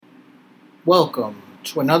Welcome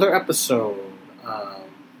to another episode of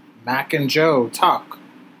Mac and Joe Talk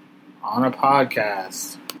on a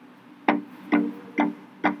Podcast.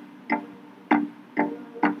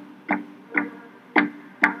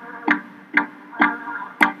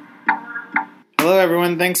 Hello,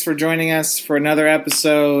 everyone. Thanks for joining us for another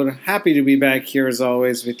episode. Happy to be back here as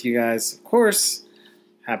always with you guys. Of course,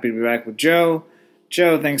 happy to be back with Joe.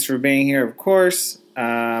 Joe, thanks for being here. Of course,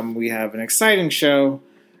 we have an exciting show.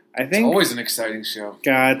 I think it's always an exciting show.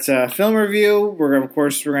 Got film review. We're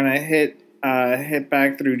gonna hit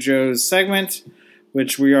back through Joe's segment,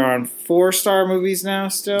 which we are on 4-star movies now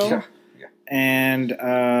still, Yeah. And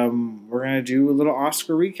we're gonna do a little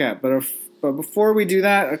Oscar recap. But before we do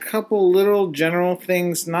that, a couple little general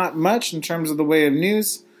things. Not much in terms of the way of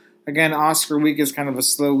news. Again, Oscar week is kind of a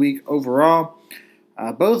slow week overall.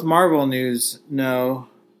 Both Marvel news notes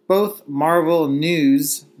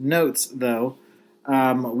though.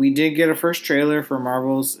 We did get a first trailer for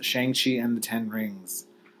Marvel's Shang-Chi and the Ten Rings.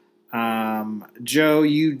 Joe,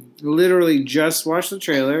 you literally just watched the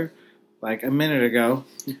trailer like a minute ago.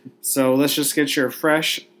 So let's just get your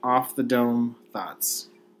fresh, off-the-dome thoughts.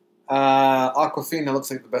 Awkwafina looks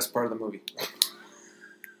like the best part of the movie.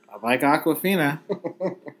 I like Awkwafina.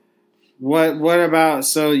 What about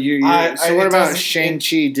Shang-Chi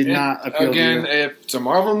did not appeal to you? Again, if it's a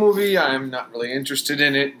Marvel movie, I'm not really interested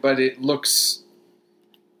in it, but it looks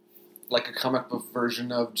like a comic book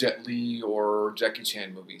version of Jet Li or Jackie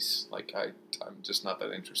Chan movies. I'm just not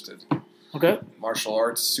that interested. Okay. Martial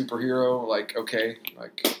arts, superhero,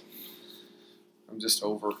 I'm just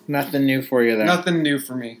over. Nothing new for you there. Nothing new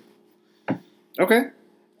for me. Okay.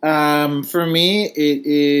 For me,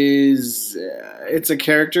 it's a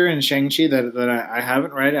character in Shang-Chi that I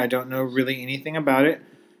haven't read. I don't know really anything about it.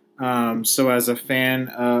 So as a fan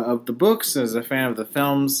of the books, as a fan of the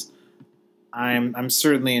films, I'm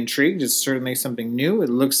certainly intrigued. It's certainly something new. It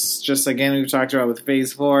looks just, again, we've talked about with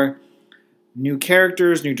Phase 4, new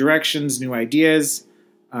characters, new directions, new ideas,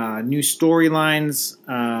 new storylines.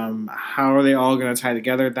 How are they all going to tie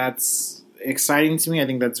together? That's exciting to me. I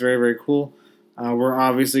think that's very, very cool. We're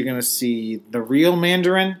obviously going to see the real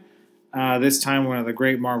Mandarin, this time one of the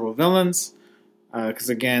great Marvel villains. Because,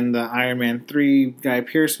 again, the Iron Man 3 Guy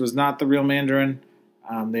Pearce was not the real Mandarin.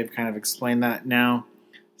 They've kind of explained that now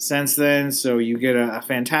since then. So you get a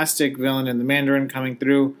fantastic villain in the Mandarin coming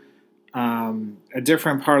through. A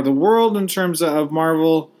different part of the world in terms of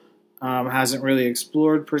Marvel hasn't really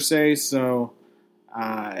explored per se. So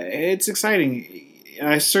it's exciting.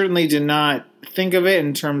 I certainly did not think of it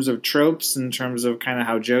in terms of tropes, in terms of kind of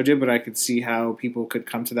how Joe did, but I could see how people could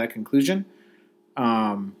come to that conclusion.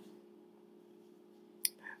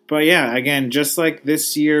 But yeah, again, just like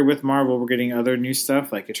this year with Marvel, we're getting other new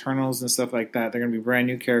stuff like Eternals and stuff like that. They're going to be brand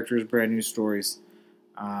new characters, brand new stories.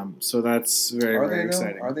 So that's very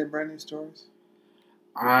exciting. Are they brand new stories?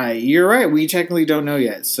 You're right. We technically don't know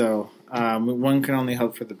yet. So one can only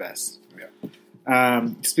hope for the best.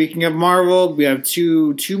 Speaking of Marvel, we have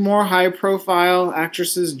two more high-profile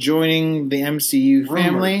actresses joining the MCU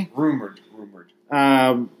family. Rumored.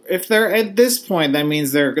 If they're at this point, that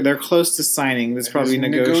means they're close to signing. There's probably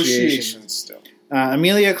negotiations still.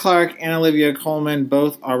 Emilia Clarke and Olivia Colman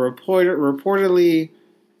both are reportedly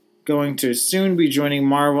going to soon be joining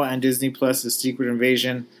Marvel and Disney Plus' Secret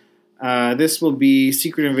Invasion. This will be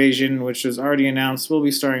Secret Invasion, which was already announced, will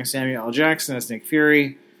be starring Samuel L. Jackson as Nick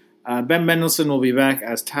Fury. Ben Mendelsohn will be back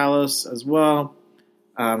as Talos as well.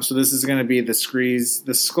 So this is going to be the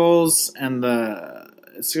Skrulls, and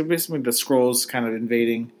it's basically the Skrulls kind of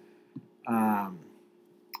invading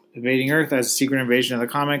Earth as a secret invasion of the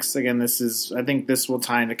comics. Again, I think this will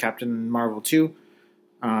tie into Captain Marvel 2.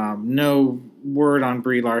 No word on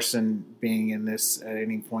Brie Larson being in this at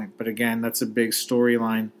any point, but again, that's a big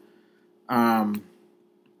storyline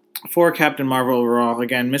for Captain Marvel overall.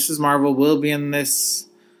 Again, Mrs. Marvel will be in this.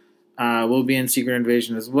 Will be in Secret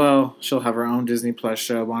Invasion as well. She'll have her own Disney Plus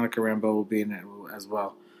show. Monica Rambeau will be in it as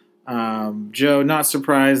well. Joe, not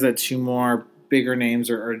surprised that two more bigger names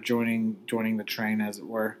are joining the train, as it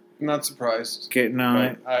were. Not surprised. Getting on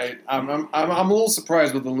it. I'm a little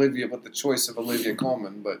surprised with the choice of Olivia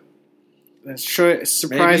Colman, but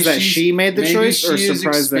surprised that she made the choice, or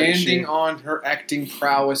surprised that she expanding on her acting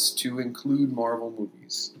prowess to include Marvel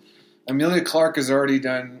movies. Emilia Clarke has already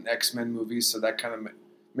done X-Men movies, so that kind of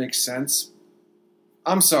makes sense.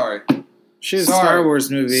 I'm sorry. She has a Star Wars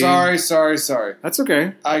movie. Sorry. That's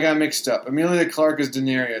okay. I got mixed up. Emilia Clarke is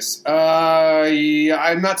Daenerys.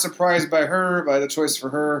 I'm not surprised by the choice for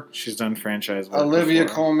her. She's done franchise work Olivia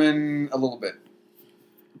before. Colman, a little bit.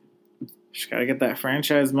 She's got to get that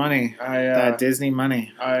franchise money. That Disney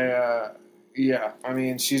money. Yeah, I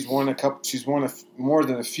mean, she's won a couple. She's won more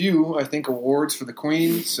than a few, I think, awards for the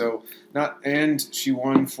Queen. So and she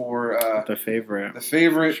won for The Favorite. The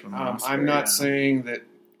Favorite. From Oscar, I'm not saying that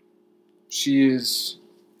she is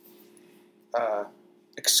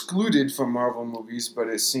excluded from Marvel movies, but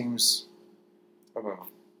it seems. I don't know.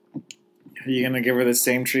 Are you gonna give her the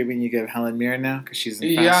same treatment you give Helen Mirren now because she's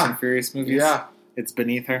in Fast and Furious movies? Yeah, it's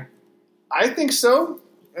beneath her. I think so.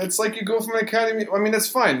 It's like you go from an academy. I mean, that's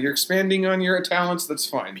fine. You're expanding on your talents. That's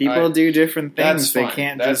fine. People do different things. They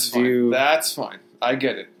can't that's just fine. do. That's fine. I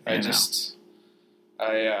get it.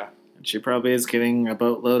 She probably is getting a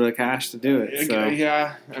boatload of cash to do it. So.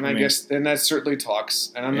 Yeah, and I guess and that certainly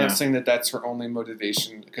talks. And I'm not saying that that's her only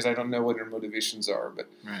motivation because I don't know what her motivations are. But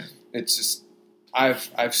it's just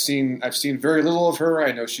I've seen very little of her.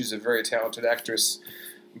 I know she's a very talented actress,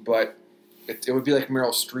 but. It would be like Meryl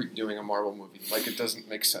Streep doing a Marvel movie. Like, it doesn't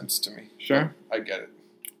make sense to me. Sure. But I get it.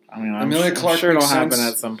 I mean, Emilia Clarke sure it'll happen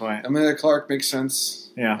at some point. Emilia Clarke makes sense.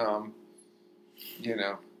 Yeah. You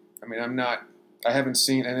know, I mean, I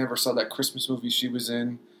never saw that Christmas movie she was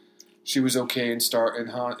in. She was okay in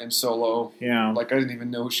Solo. Yeah. Like, I didn't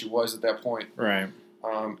even know who she was at that point. Right.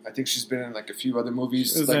 I think she's been in, like, a few other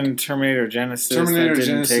movies. She was like, in Terminator Genesis. That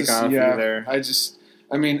didn't take off either.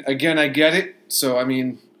 I mean, again, I get it. So, I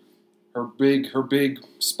mean... Her big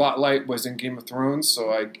spotlight was in Game of Thrones,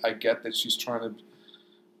 so I get that she's trying to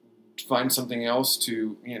find something else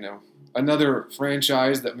to, another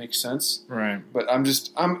franchise that makes sense. Right. But I'm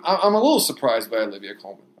a little surprised by Olivia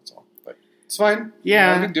Colman. That's all. But it's fine.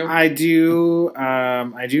 Yeah, I do.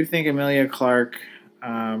 I do think Emilia Clarke.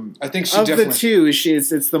 I think she of definitely, the two,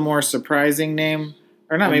 it's the more surprising name.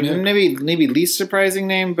 Or not, maybe least surprising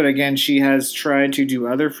name, but again, she has tried to do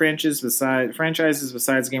other franchises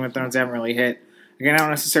besides Game of Thrones. They haven't really hit. Again, I don't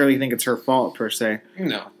necessarily think it's her fault per se.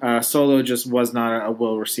 No. Solo just was not a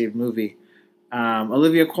well-received movie.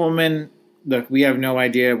 Olivia Colman, look, we have no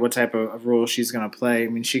idea what type of role she's going to play. I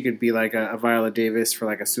mean, she could be like a Viola Davis for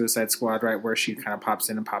like a Suicide Squad, right, where she kind of pops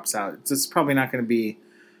in and pops out. It's probably not going to be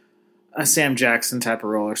a Sam Jackson type of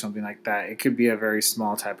role or something like that. It could be a very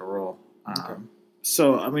small type of role. Okay.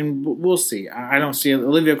 So, I mean, we'll see. I don't see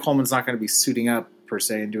Olivia Colman's not going to be suiting up per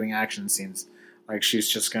se and doing action scenes. Like, she's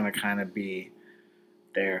just going to kind of be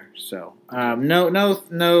there. So,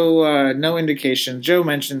 no indication. Joe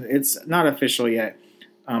mentioned it's not official yet,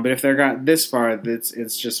 but if they got this far,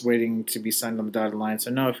 it's just waiting to be signed on the dotted line.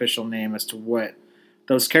 So, no official name as to what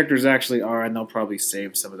those characters actually are, and they'll probably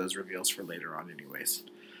save some of those reveals for later on, anyways.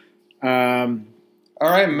 All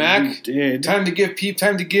right, Mac. Time to give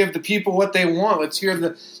the people what they want. Let's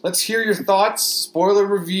hear your thoughts. Spoiler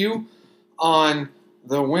review on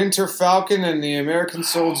The Winter Falcon and the American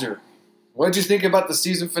Soldier. What did you think about the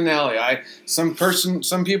season finale? Some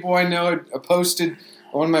people I know had posted.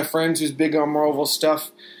 One of my friends who's big on Marvel stuff.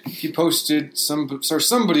 He posted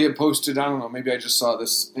somebody had posted. I don't know. Maybe I just saw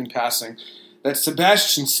this in passing. That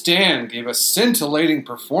Sebastian Stan gave a scintillating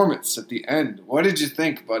performance at the end. What did you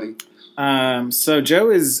think, buddy? So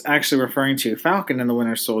Joe is actually referring to Falcon and the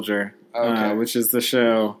Winter Soldier, which is the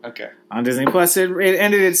show on Disney Plus. It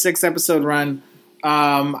ended its 6-episode run.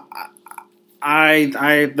 The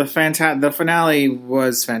finale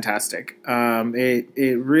was fantastic.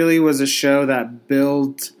 It really was a show that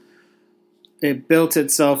built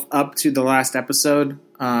itself up to the last episode.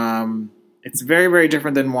 It's very, very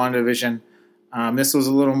different than WandaVision. This was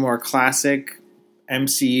a little more classic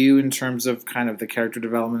MCU in terms of kind of the character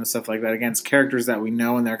development and stuff like that. Again, it's characters that we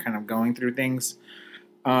know and they're kind of going through things.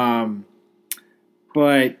 But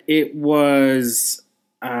it was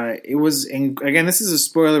again, this is a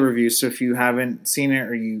spoiler review, so if you haven't seen it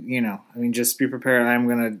or just be prepared. I'm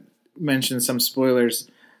going to mention some spoilers.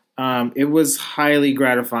 It was highly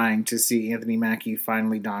gratifying to see Anthony Mackie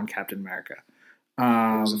finally don Captain America. It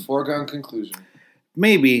was a foregone conclusion.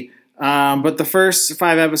 Maybe. But the first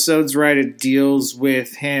 5 episodes, right, it deals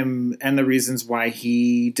with him and the reasons why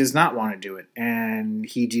he does not want to do it. And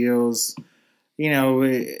he deals,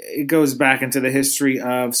 it goes back into the history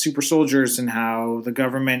of super soldiers and how the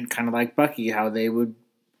government, kind of like Bucky, how they would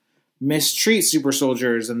mistreat super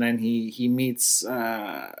soldiers. And then he meets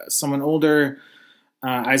someone older,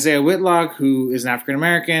 Isaiah Whitlock, who is an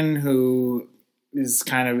African-American, who is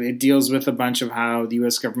it deals with a bunch of how the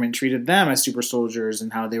U.S. government treated them as super soldiers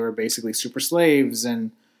and how they were basically super slaves,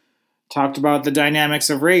 and talked about the dynamics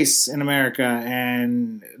of race in America.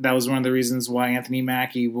 And that was one of the reasons why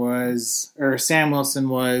Sam Wilson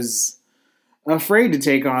was afraid to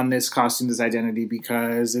take on this costume, this identity,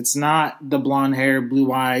 because it's not the blonde hair,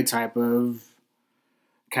 blue eye type of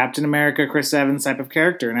Captain America, Chris Evans type of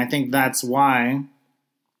character. And I think that's why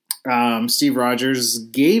Steve Rogers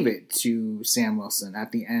gave it to Sam Wilson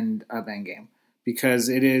at the end of Endgame because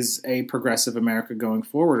it is a progressive America going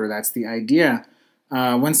forward, or that's the idea.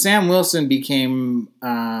 When Sam Wilson became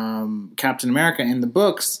Captain America in the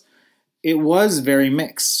books, it was very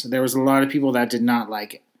mixed. There was a lot of people that did not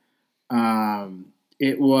like it.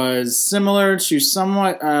 It was similar to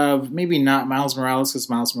somewhat of, maybe not Miles Morales, because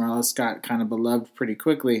Miles Morales got kind of beloved pretty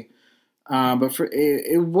quickly. But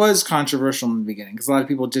it was controversial in the beginning because a lot of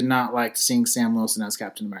people did not like seeing Sam Wilson as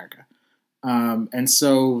Captain America. And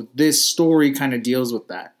so this story kind of deals with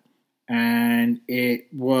that. And it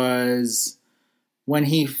was when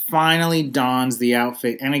he finally dons the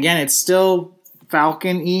outfit. And again, it's still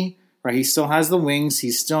Falcon-y, right? He still has the wings.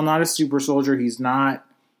 He's still not a super soldier. He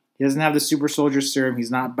doesn't have the super soldier serum.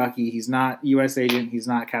 He's not Bucky. He's not U.S. Agent. He's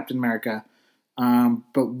not Captain America.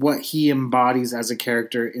 But what he embodies as a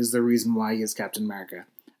character is the reason why he is Captain America.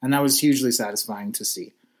 And that was hugely satisfying to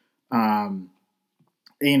see. Anthony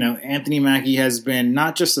Mackie has been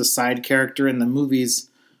not just a side character in the movies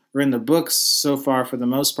or in the books so far for the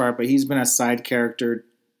most part, but he's been a side character,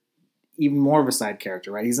 even more of a side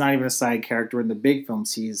character, right? He's not even a side character in the big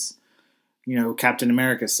films. He's, Captain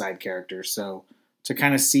America's side character. So to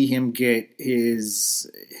kind of see him get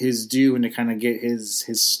his due and to kind of get his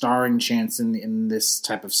starring chance in this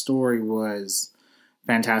type of story was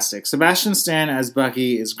fantastic. Sebastian Stan as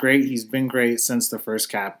Bucky is great. He's been great since the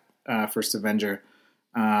first Avenger.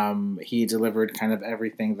 He delivered kind of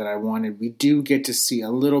everything that I wanted. We do get to see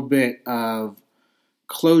a little bit of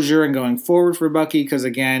closure and going forward for Bucky because,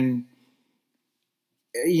 again,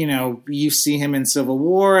 you see him in Civil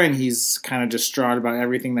War and he's kind of distraught about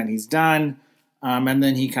everything that he's done. And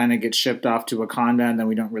then he kind of gets shipped off to Wakanda, and then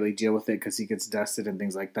we don't really deal with it because he gets dusted and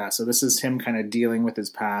things like that. So this is him kind of dealing with his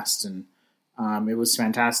past, and it was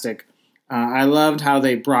fantastic. I loved how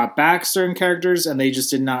they brought back certain characters, and they just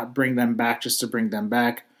did not bring them back just to bring them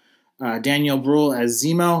back. Daniel Bruhl as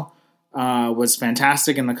Zemo was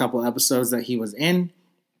fantastic in the couple episodes that he was in.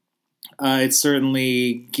 It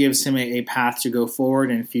certainly gives him a path to go forward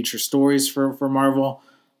in future stories for Marvel,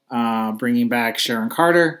 bringing back Sharon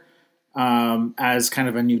Carter as kind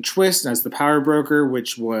of a new twist as the power broker,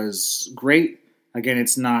 which was great. Again,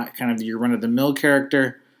 it's not kind of your run-of-the-mill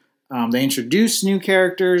character. They introduced new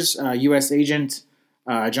characters, U.S. Agent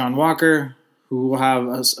John Walker, who will have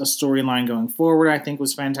a storyline going forward, I think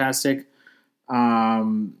was fantastic.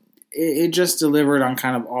 It just delivered on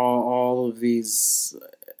kind of all of these.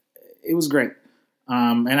 It was great.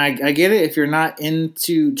 And I get it if you're not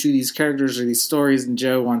into these characters or these stories, and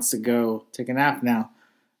Joe wants to go take a nap now.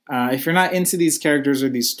 If you're not into these characters or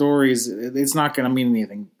these stories, it's not going to mean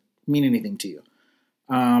anything to you.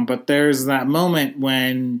 But there's that moment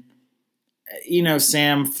when,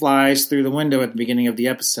 Sam flies through the window at the beginning of the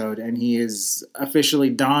episode, and he is officially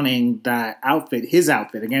donning that outfit, his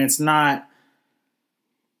outfit. Again, it's not.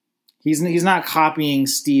 He's not copying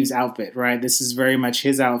Steve's outfit, right? This is very much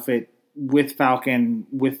his outfit with Falcon,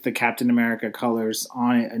 with the Captain America colors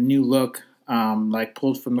on it, a new look.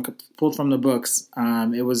 Pulled from the books.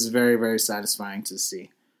 It was very, very satisfying to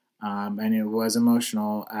see. And it was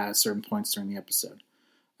emotional at certain points during the episode.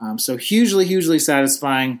 So hugely, hugely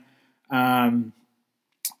satisfying. WandaVision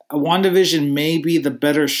may be the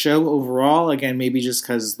better show overall. Again, maybe just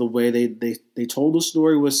because the way they told the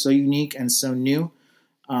story was so unique and so new.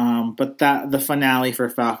 But the finale for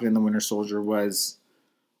Falcon and the Winter Soldier was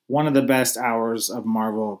one of the best hours of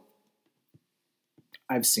Marvel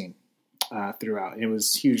I've seen. Throughout. It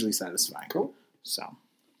was hugely satisfying. Cool. So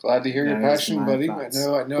glad to hear your passion, buddy. I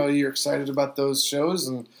know you're excited about those shows.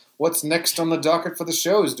 And what's next on the docket for the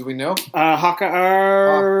shows? Do we know?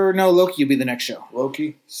 Hawkeye. No, Loki will be the next show.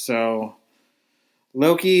 Loki. So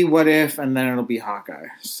Loki, What If, and then it'll be Hawkeye.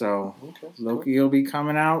 So Loki will be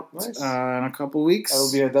coming out in a couple weeks.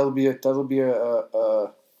 That'll be an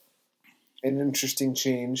interesting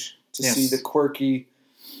change to see the quirky,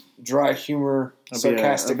 dry humor,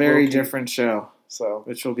 sarcastic, a very Loki. Different show. So,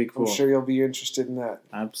 which will be cool. I'm sure you'll be interested in that.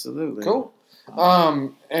 Absolutely. Cool.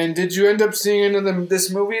 And did you end up seeing any of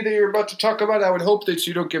this movie that you're about to talk about? I would hope that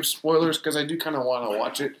you don't give spoilers because I do kind of want to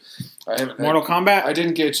watch it. Mortal Kombat? I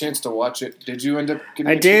didn't get a chance to watch it. Did you end up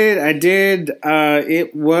getting I did.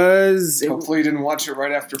 It was... Hopefully you didn't watch it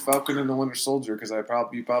right after Falcon and the Winter Soldier because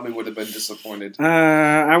you probably would have been disappointed.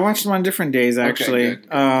 I watched them on different days, actually. Okay,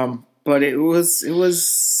 good. But it was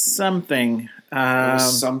something. It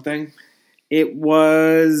was something? It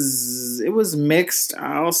was mixed,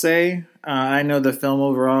 I'll say. I know the film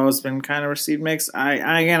overall has been kind of received mixed.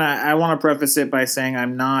 I want to preface it by saying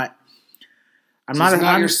I'm not I'm So not. it's A,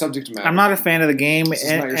 not I'm, your subject matter. I'm not a fan of the game, This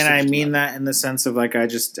is not and your I subject mean matter. that in the sense of like I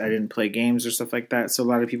didn't play games or stuff like that. So a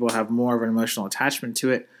lot of people have more of an emotional attachment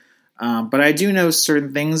to it. But I do know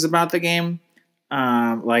certain things about the game,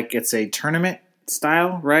 like it's a tournament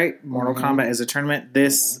style, right? Mortal Kombat is a tournament.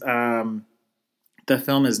 This the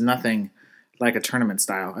film is nothing like a tournament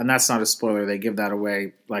style, and that's not a spoiler. They give that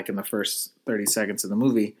away like in the first 30 seconds of the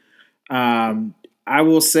movie. I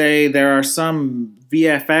will say there are some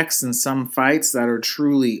VFX and some fights that are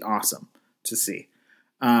truly awesome to see.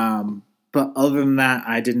 But other than that,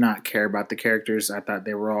 I did not care about the characters. I thought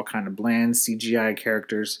they were all kind of bland CGI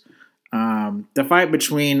characters. The fight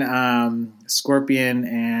between Scorpion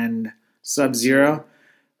and Sub-Zero,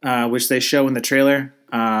 which they show in the trailer,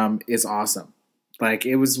 is awesome. Like,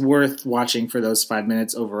 it was worth watching for those 5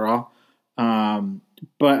 minutes overall.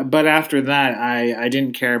 But after that, I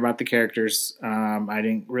didn't care about the characters. I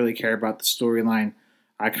didn't really care about the storyline.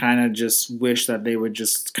 I kind of just wish that they would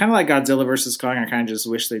just, kind of like Godzilla versus Kong, I kind of just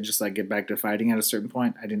wish they'd just like get back to fighting at a certain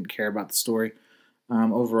point. I didn't care about the story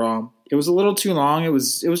overall. It was a little too long. It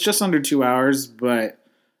was just under 2 hours, but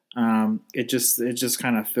it just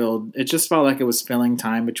kind of filled. It just felt like it was filling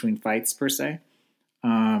time between fights per se.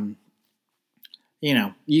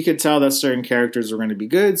 You could tell that certain characters were going to be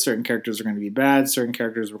good, certain characters were going to be bad, certain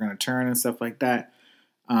characters were going to turn and stuff like that.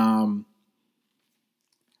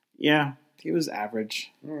 Yeah, it was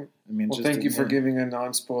average. Right. I mean, well, thank you for giving a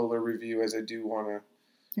non-spoiler review, as I do want to.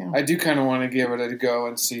 Yeah. I do kind of want to give it a go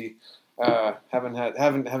and see. Haven't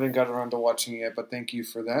got around to watching it yet, but thank you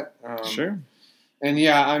for that. Sure. And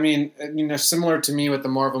yeah, I mean, similar to me with the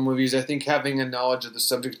Marvel movies, I think having a knowledge of the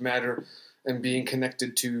subject matter and being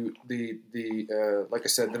connected to the like I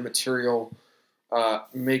said, the material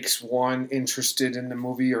makes one interested in the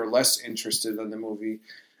movie or less interested in the movie.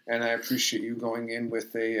 And I appreciate you going in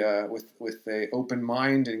with a open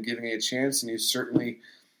mind and giving it a chance. And you certainly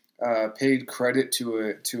paid credit to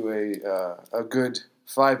a good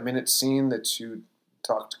 5-minute scene that you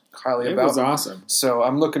talked highly about. It was awesome. So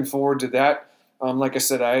I'm looking forward to that. Like I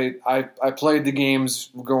said, I played the games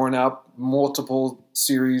growing up, multiple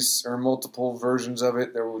series or multiple versions of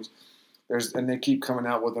it. And they keep coming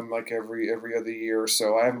out with them like every other year or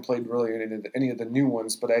so. I haven't played really any of the new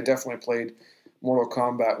ones, but I definitely played Mortal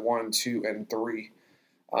Kombat 1, 2, and 3.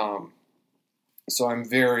 So I'm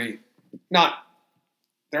very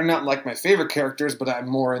they're not like my favorite characters, but I'm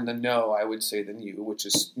more in the know, I would say, than you, which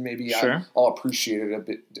is maybe Sure. I'll appreciate it a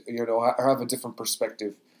bit, or have a different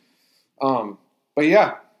perspective. But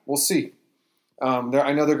yeah, we'll see.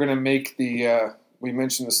 I know they're going to make we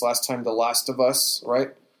mentioned this last time, The Last of Us,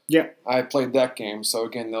 right? Yeah. I played that game, so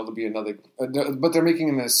again, there'll be another, but they're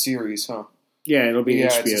making it a series, huh? Yeah, it'll be Yeah,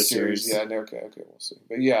 HBO it's a series. Yeah, okay, we'll see.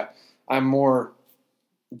 But yeah, I'm more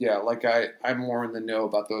in the know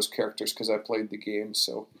about those characters because I played the game,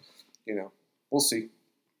 so, we'll see.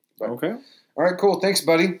 But, Okay. All right, cool. Thanks,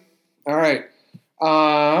 buddy. All right.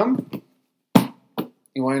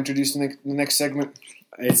 You want to introduce the next segment?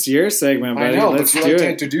 It's your segment, buddy. I know, Let's but you do like to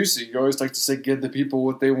it. introduce it. You always like to say, give the people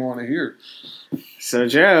what they want to hear. So,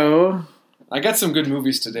 Joe, I got some good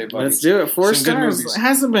movies today, buddy. let's do it. 4 Some good stars. movies. It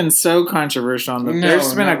hasn't been so controversial. No,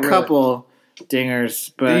 There's been a not really. couple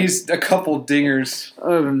dingers, but A couple dingers.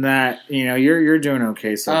 other than that, you're doing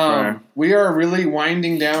okay so far. We are really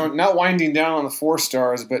not winding down on the 4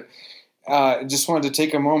 stars, but just wanted to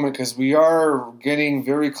take a moment because we are getting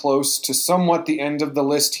very close to somewhat the end of the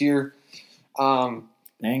list here.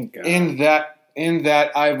 Thank God. In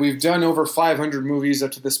that we've done over 500 movies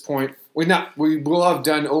up to this point. We will have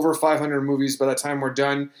done over 500 movies by the time we're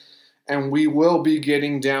done, and we will be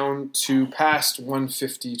getting down to past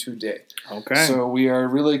 150 today. Okay. So we are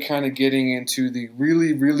really kind of getting into the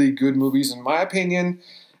really, really good movies, in my opinion.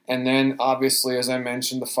 And then, obviously, as I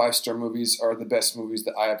mentioned, the 5-star movies are the best movies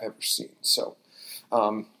that I have ever seen. So,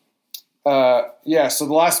 so the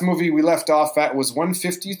last movie we left off at was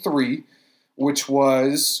 153, which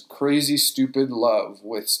was Crazy Stupid Love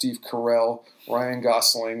with Steve Carell, Ryan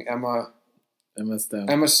Gosling, Emma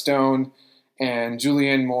Stone, and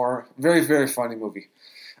Julianne Moore. Very, very funny movie.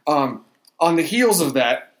 On the heels of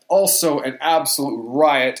that, also an absolute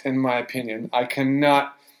riot, in my opinion.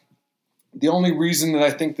 The only reason that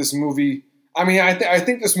I think this movie, I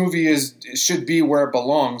think this movie should be where it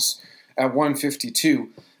belongs at 152,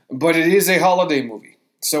 but it is a holiday movie,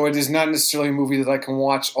 so it is not necessarily a movie that I can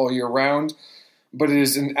watch all year round, but it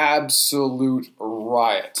is an absolute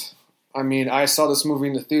riot. I saw this movie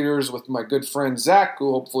in the theaters with my good friend Zach,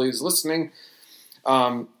 who hopefully is listening.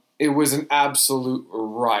 It was an absolute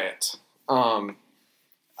riot.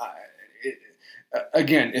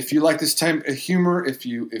 again, if you like this type of humor, if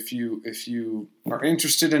you are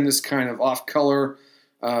interested in this kind of off color,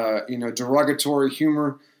 derogatory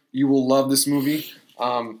humor, you will love this movie.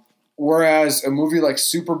 Whereas a movie like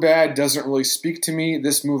Superbad doesn't really speak to me,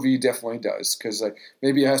 this movie definitely does, because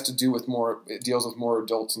maybe it has to do with it deals with more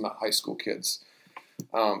adults and not high school kids.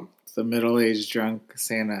 The middle-aged drunk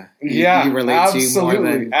Santa. He relates to you more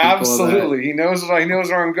than absolutely. He knows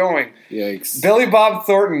where I'm going. Yikes! Billy Bob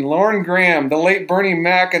Thornton, Lauren Graham, the late Bernie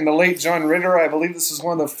Mac, and the late John Ritter. I believe this is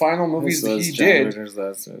one of the final movies that he did. Ritter's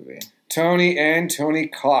last movie. Tony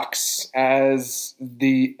Cox as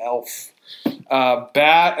the elf.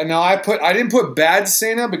 Bad. Now I didn't put Bad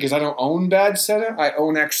Santa because I don't own Bad Santa. I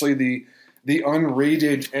own actually the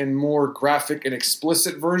unrated and more graphic and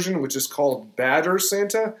explicit version, which is called Badder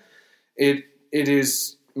Santa. It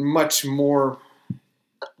is much more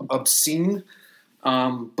obscene,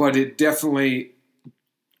 but it definitely,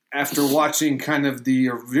 after watching kind of the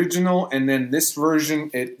original and then this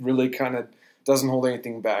version, it really kind of doesn't hold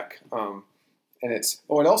anything back. And it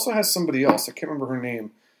also has somebody else. I can't remember her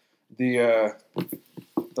name. The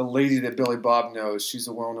lady that Billy Bob knows. She's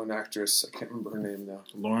a well-known actress. I can't remember her name now.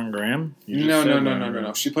 Lauren Graham?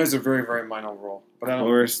 No. She plays a very, very minor role. But I don't.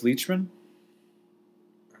 Loris Leachman?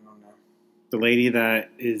 I don't know. The lady that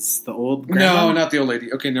is the old grandma? No, not the old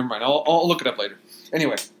lady. Okay, never mind. I'll look it up later.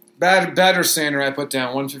 Anyway, Badder Santa, I put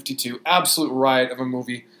down 152. Absolute riot of a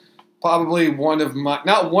movie. Probably one of my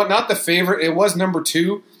not the favorite. It was number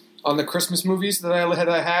 2 on the Christmas movies that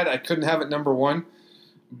I had. I couldn't have it number 1.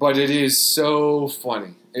 But it is so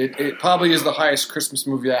funny. It probably is the highest Christmas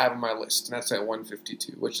movie I have on my list, and that's at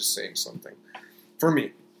 152, which is saying something for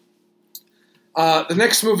me. The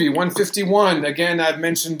next movie, 151. Again, I've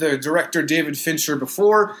mentioned the director David Fincher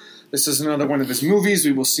before. This is another one of his movies.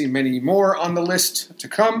 We will see many more on the list to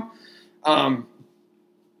come.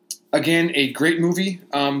 Again, a great movie.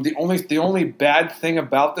 The only bad thing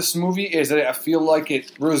about this movie is that I feel like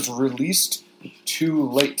it was released too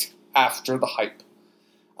late after the hype.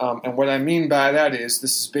 And what I mean by that is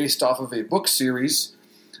this is based off of a book series.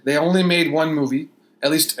 They only made one movie, at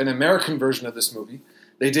least an American version of this movie.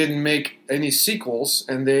 They didn't make any sequels,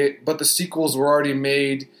 but the sequels were already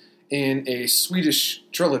made in a Swedish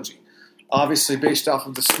trilogy. Obviously based off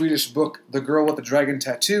of the Swedish book The Girl with the Dragon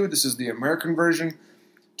Tattoo. This is the American version,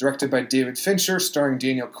 directed by David Fincher, starring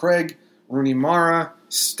Daniel Craig, Rooney Mara,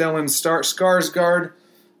 Stellan Skarsgård,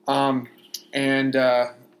 and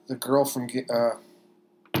the girl from...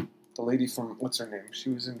 the lady from, what's her name? She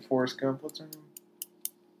was in Forrest Gump. What's her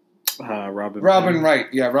name? Robin Wright.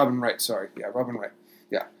 Yeah, Robin Wright. Sorry. Yeah, Robin Wright.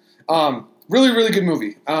 Yeah. Really, really good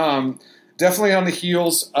movie. Definitely on the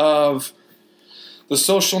heels of The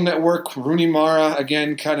Social Network. Rooney Mara,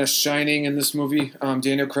 again, kind of shining in this movie.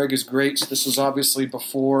 Daniel Craig is great. This was obviously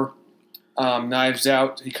before Knives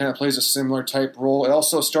Out. He kind of plays a similar type role. It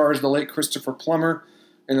also stars the late Christopher Plummer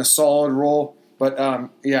in a solid role. But,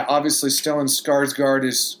 obviously Stellan Skarsgård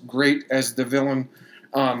is great as the villain.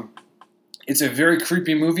 It's a very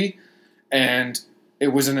creepy movie, and it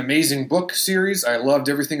was an amazing book series. I loved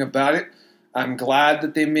everything about it. I'm glad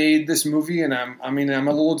that they made this movie, and I'm a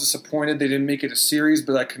little disappointed they didn't make it a series,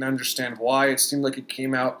 but I can understand why. It seemed like it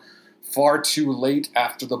came out far too late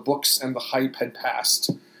after the books and the hype had passed.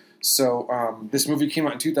 So this movie came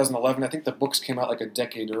out in 2011. I think the books came out like a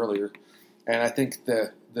decade earlier, and I think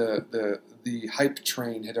the hype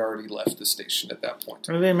train had already left the station at that point.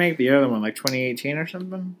 When did they make the other one? Like 2018 or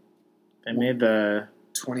something? They made the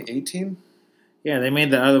 2018. Yeah, they made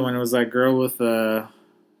the other one. It was that girl with the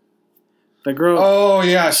girl. Oh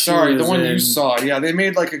yeah, sorry, the one you saw. Yeah, they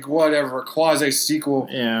made like a quasi sequel.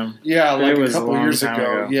 Yeah, like a couple years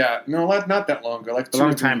ago. Yeah, no, not that long ago. Like a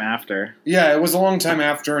long time after. Yeah, it was a long time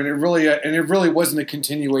after, and it really wasn't a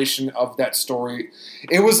continuation of that story.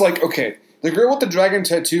 It was like, okay, The Girl with the Dragon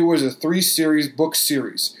Tattoo was a 3-series book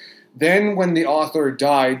series. Then when the author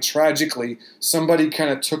died, tragically, somebody kind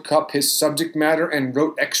of took up his subject matter and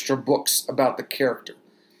wrote extra books about the character.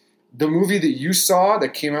 The movie that you saw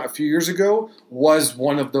that came out a few years ago was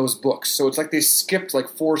one of those books. So it's like they skipped like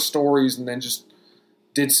 4 stories and then just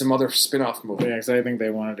did some other spin-off movie. Yeah, because I think they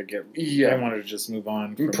wanted to they wanted to just move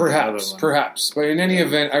on. From perhaps. But in any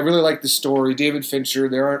event, I really like the story. David Fincher.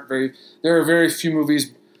 There are very few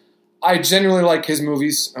movies. I genuinely like his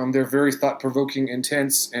movies. They're very thought-provoking,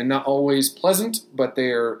 intense, and not always pleasant, but they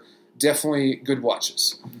are definitely good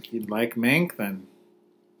watches. If you'd like Mank, then?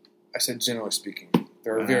 I said generally speaking.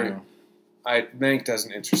 Mank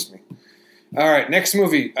doesn't interest me. All right, next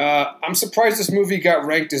movie. I'm surprised this movie got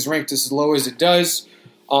ranked as low as it does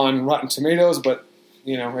on Rotten Tomatoes, but,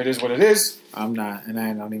 it is what it is. I'm not, and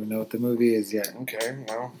I don't even know what the movie is yet. Okay,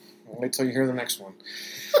 well, Wait till you hear the next one.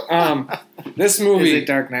 This movie, Is it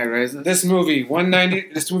Dark Knight Rises? This movie came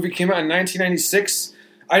out in 1996.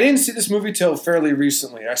 I didn't see this movie till fairly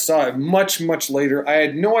recently. I saw it much, much later. I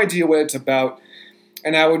had no idea what it's about,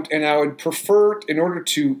 and I would prefer, in order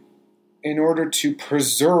to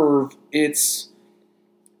preserve its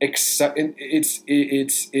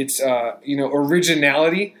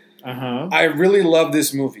originality. I really love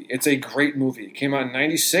this movie. It's a great movie. It came out in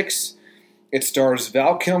 96. It stars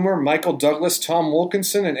Val Kilmer, Michael Douglas, Tom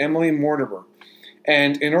Wilkinson, and Emily Mortimer.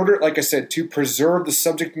 And in order, like I said, to preserve the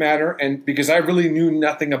subject matter, and because I really knew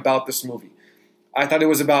nothing about this movie, I thought it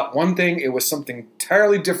was about one thing. It was something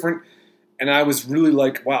entirely different, and I was really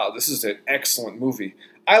like, wow, this is an excellent movie.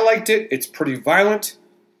 I liked it. It's pretty violent.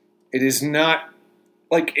 It is not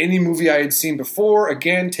like any movie I had seen before.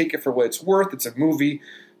 Again, take it for what it's worth. It's a movie,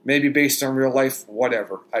 maybe based on real life,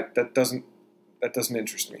 whatever. That doesn't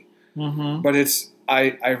interest me. Mm-hmm. But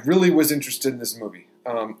I really was interested in this movie.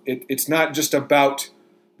 It's not just about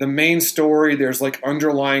the main story. There's like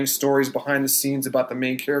underlying stories behind the scenes about the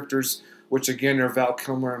main characters, which again are Val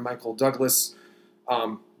Kilmer and Michael Douglas.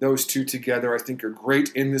 Those two together, I think, are great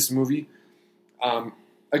in this movie.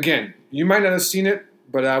 Again, you might not have seen it,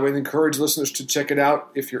 but I would encourage listeners to check it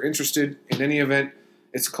out if you're interested. In any event,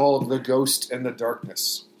 it's called The Ghost and the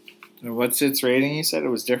Darkness. And what's its rating? You said it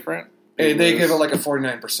was different? They give it like a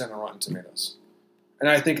 49% on Rotten Tomatoes. And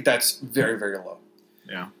I think that's very, very low.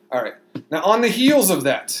 Yeah. All right. Now, on the heels of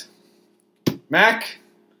that, Mac,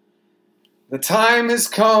 the time has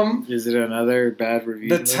come. Is it another bad review?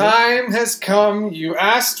 The time has come. You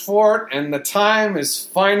asked for it, and the time is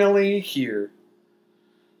finally here.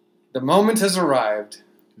 The moment has arrived.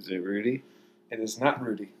 Is it Rudy? It is not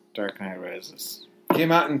Rudy. Dark Knight Rises.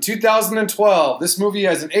 Came out in 2012. This movie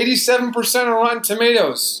has an 87% on Rotten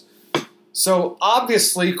Tomatoes. So,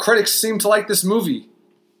 obviously, critics seem to like this movie.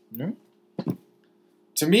 Yeah.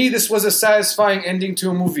 To me, this was a satisfying ending to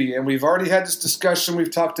a movie, and we've already had this discussion. We've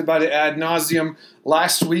talked about it ad nauseum.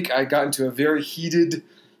 Last week, I got into a very heated,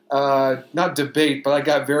 not debate, but I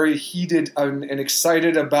got very heated and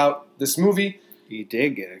excited about this movie. You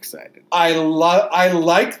did get excited. I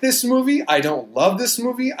like this movie. I don't love this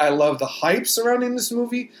movie. I love the hype surrounding this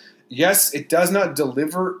movie. Yes, it does not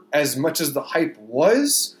deliver as much as the hype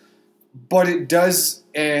was, but it does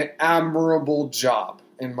an admirable job,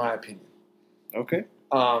 in my opinion. Okay.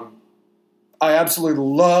 I absolutely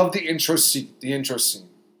love the intro scene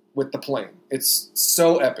with the plane. It's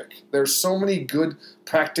so epic. There's so many good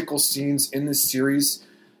practical scenes in this series.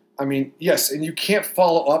 I mean, yes, and you can't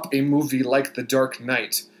follow up a movie like The Dark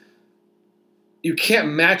Knight. You can't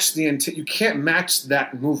match that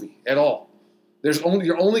movie at all.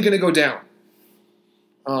 You're only going to go down.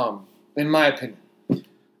 In my opinion.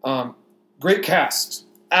 Great cast.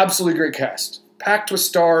 Absolutely great cast. Packed with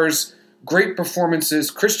stars. Great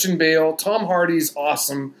performances. Christian Bale. Tom Hardy's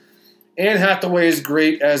awesome. Anne Hathaway is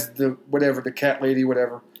great as the cat lady,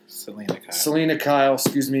 whatever. Selena Kyle,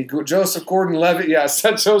 excuse me. Joseph Gordon-Levitt. Yes,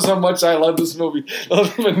 that shows how much I love this movie. I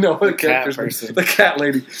don't even know the character's name. The cat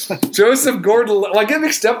lady. Joseph Gordon-Levitt. I get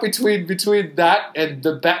mixed up between that and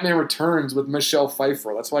the Batman Returns with Michelle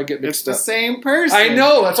Pfeiffer. That's why I get mixed up. It's the same person. I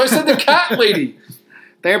know. That's why I said the cat lady.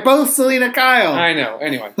 They're both Selena Kyle. I know.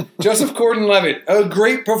 Anyway, Joseph Gordon-Levitt. A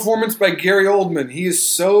great performance by Gary Oldman. He is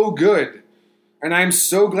so good. And I'm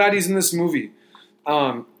so glad he's in this movie.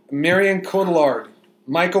 Marion Cotillard.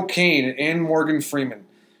 Michael Caine and Morgan Freeman.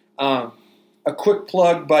 A quick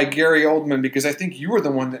plug by Gary Oldman, because I think you were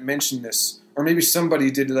the one that mentioned this, or maybe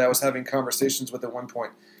somebody did that I was having conversations with at one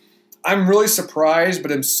point. I'm really surprised,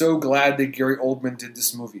 but I'm so glad that Gary Oldman did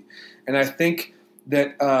this movie. And I think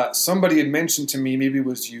that somebody had mentioned to me, maybe it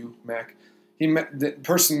was you, Mac, the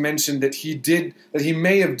person mentioned that he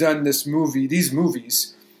may have done these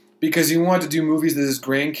movies, because he wanted to do movies that his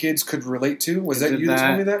grandkids could relate to. Was that you that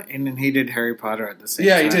told me that? And then he did Harry Potter at the same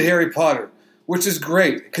time. Yeah, he did Harry Potter, which is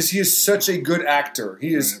great because he is such a good actor.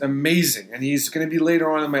 He is amazing, and he's going to be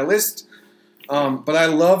later on in my list. But I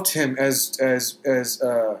loved him as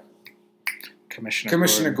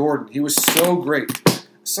Commissioner Gordon. He was so great.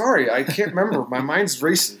 Sorry, I can't remember. My mind's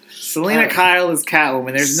racing. Selena Kyle is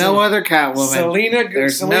Catwoman. There's no other Catwoman.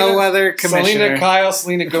 There's no other Commissioner. Selena Kyle,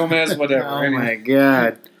 Selena Gomez, whatever. Oh my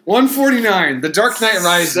God. 149, The Dark Knight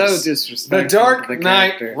Rises. So disrespectful. The Dark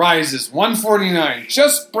Knight Rises, 149.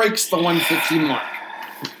 Just breaks the 150 mark.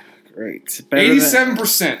 Great.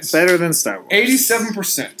 87%. Better than Star Wars.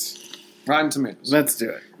 87%. Rotten Tomatoes. Let's do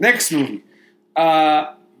it. Next movie.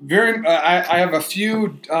 I have a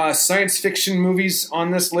few science fiction movies on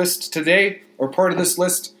this list today, or part of this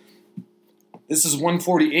list. This is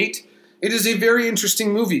 148. It is a very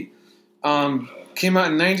interesting movie. Came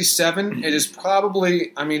out in 97. It is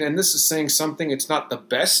probably, and this is saying something, it's not the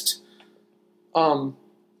best.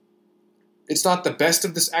 It's not the best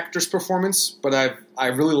of this actor's performance, but I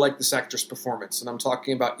really like this actor's performance. And I'm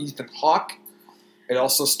talking about Ethan Hawke. It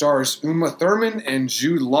also stars Uma Thurman and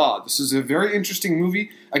Jude Law. This is a very interesting movie.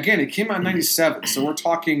 Again, it came out in 97, so we're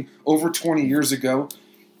talking over 20 years ago.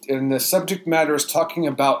 And the subject matter is talking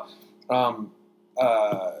about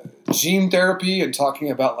gene therapy and talking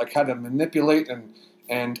about like how to manipulate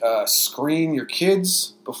and screen your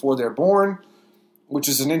kids before they're born, which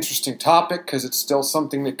is an interesting topic because it's still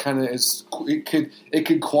something that kind of is it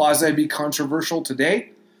could quasi be controversial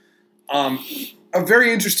today. A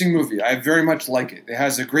very interesting movie. I very much like it. It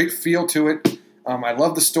has a great feel to it. I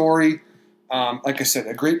love the story. Like I said,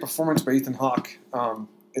 a great performance by Ethan Hawke.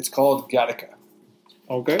 It's called Gattaca.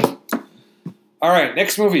 Okay. All right,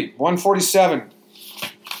 next movie, 147.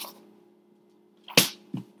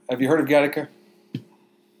 Have you heard of Gattaca?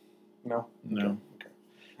 No? No. Okay.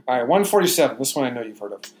 All right, 147. This one I know you've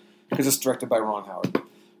heard of because it's directed by Ron Howard.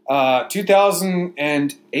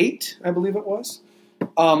 2008, I believe it was.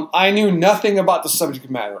 I knew nothing about the subject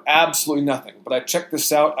matter, absolutely nothing. But I checked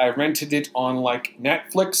this out. I rented it on like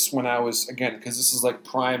Netflix when I was, again, because this is like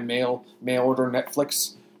prime mail order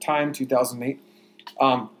Netflix time, 2008.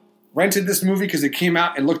 Rented this movie because it came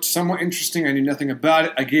out. It looked somewhat interesting. I knew nothing about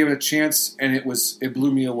it. I gave it a chance, and it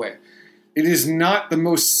blew me away. It is not the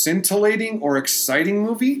most scintillating or exciting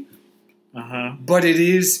movie, but it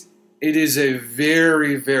is a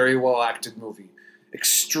very, very well acted movie.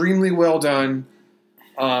 Extremely well done.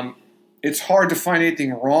 It's hard to find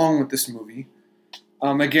anything wrong with this movie.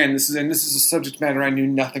 Again, this is a subject matter I knew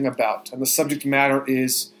nothing about, and the subject matter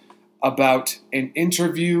is about an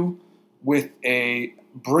interview with a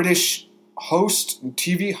British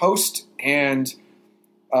TV host, and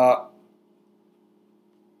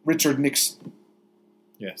Richard Nixon.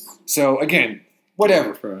 Yes. So again,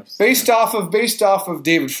 whatever. Based off of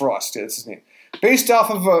David Frost, that's his name. Based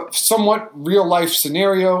off of a somewhat real life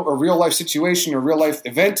scenario, or real life situation, or real life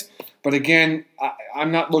event. But again,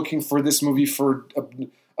 I'm not looking for this movie for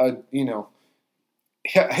a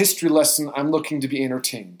history lesson. I'm looking to be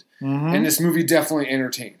entertained, and this movie definitely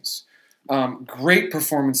entertains. Great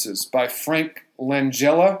performances by Frank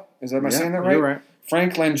Langella. Am I saying that right? You're right.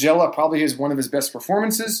 Frank Langella probably is one of his best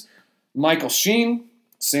performances. Michael Sheen,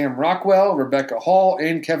 Sam Rockwell, Rebecca Hall,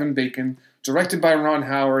 and Kevin Bacon. Directed by Ron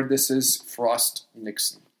Howard. This is Frost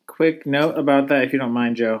Nixon. Quick note about that, if you don't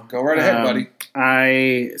mind, Joe. Go right ahead,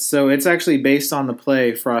 buddy. So it's actually based on the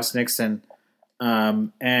play Frost Nixon.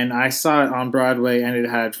 And I saw it on Broadway, and it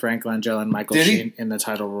had Frank Langella and Michael Sheen in the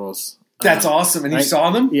title roles. That's awesome. And you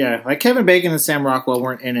saw them? Yeah. Like Kevin Bacon and Sam Rockwell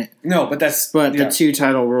weren't in it. No, but the two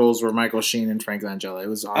title roles were Michael Sheen and Frank Langella. It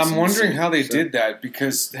was awesome. I'm wondering how they did that,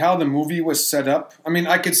 because how the movie was set up. I mean,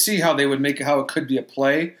 I could see how they would make it, how it could be a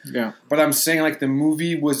play. Yeah. But I'm saying like the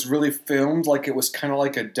movie was really filmed like it was kind of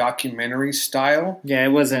like a documentary style. Yeah, it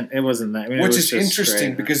wasn't that. I mean, which is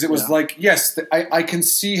interesting because it was like, yes, I can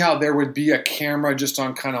see how there would be a camera just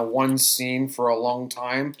on kind of one scene for a long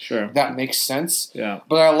time. Sure. That makes sense. Yeah.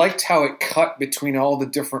 But I liked how it cut between all the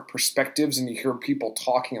different perspectives, and you hear people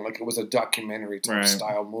talking like it was a documentary type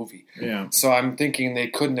style movie. Yeah. So I'm thinking they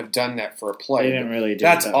couldn't have done that for a play. They didn't really do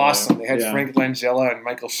That's it that awesome. way. They had Frank Langella and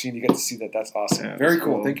Michael Sheen. You get to see that. That's awesome. Yeah, very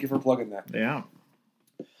cool. Thank you for plugging that. Yeah.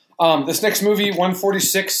 This next movie,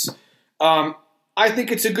 146, I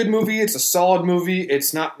think it's a good movie. It's a solid movie.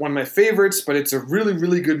 It's not one of my favorites, but it's a really,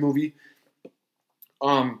 really good movie.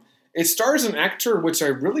 It stars an actor which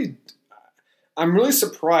I'm really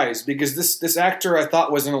surprised, because this actor I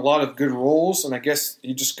thought was in a lot of good roles, and I guess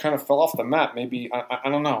he just kind of fell off the map. Maybe I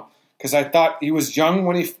don't know, because I thought he was young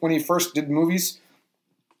when he first did movies,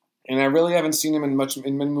 and I really haven't seen him in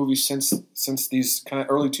many movies since these kind of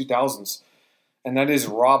early 2000s, and that is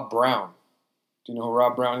Rob Brown. Do you know who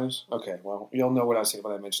Rob Brown is? Okay, well, you'll know what I say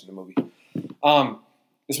when I mention the movie.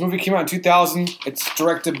 This movie came out in 2000. It's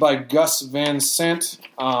directed by Gus Van Sant.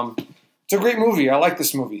 It's a great movie. I like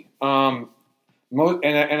this movie. And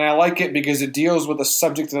I like it because it deals with a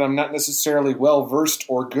subject that I'm not necessarily well-versed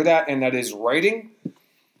or good at, and that is writing.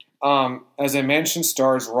 As I mentioned,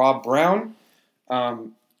 stars Rob Brown.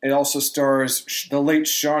 It also stars the late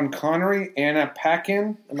Sean Connery, Anna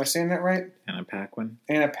Paquin. Am I saying that right? Anna Paquin.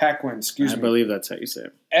 Anna Paquin, excuse me. I believe that's how you say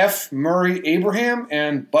it. F. Murray Abraham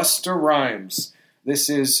and Busta Rhymes. This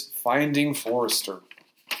is Finding Forrester.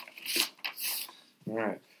 All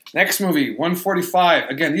right. Next movie, 145.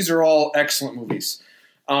 Again, these are all excellent movies.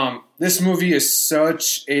 This movie is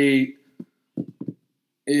such a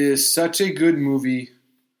good movie.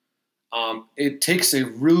 It takes a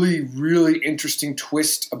really, really interesting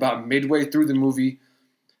twist about midway through the movie.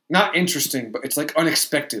 Not interesting, but it's like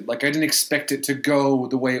unexpected. Like I didn't expect it to go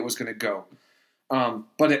the way it was going to go.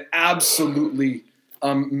 But it absolutely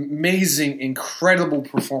amazing, incredible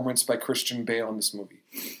performance by Christian Bale in this movie.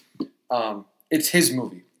 It's his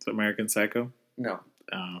movie. It's American Psycho? No.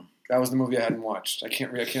 Oh. That was the movie I hadn't watched. I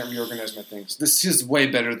can't reorganize my things. This is way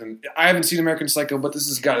better than... I haven't seen American Psycho, but this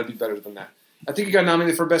has got to be better than that. I think he got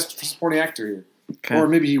nominated for Best Supporting Actor here. Okay. Or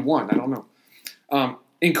maybe he won. I don't know.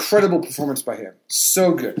 Incredible performance by him.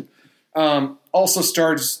 So good. Also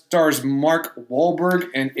stars Mark Wahlberg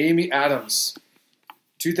and Amy Adams.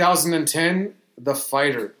 2010, The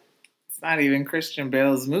Fighter. It's not even Christian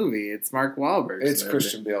Bale's movie. It's Mark Wahlberg's It's movie.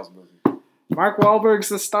 Christian Bale's movie. Mark Wahlberg's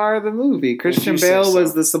the star of the movie. Christian Bale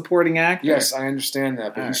was the supporting actor. Yes, I understand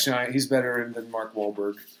that, but he's better than Mark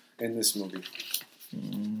Wahlberg in this movie.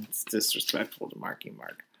 It's disrespectful to Marky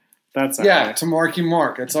Mark. That's right. To Marky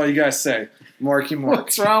Mark. That's all you guys say. Marky Mark.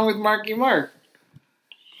 What's wrong with Marky Mark?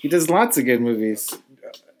 He does lots of good movies.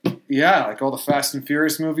 Yeah, like all the Fast and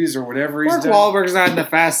Furious movies or whatever he's done. Mark Wahlberg's not in the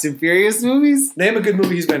Fast and Furious movies. Name a good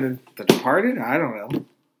movie he's been in. The Departed? I don't know.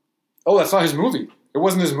 Oh, that's not his movie. It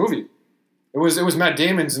wasn't his movie. It was Matt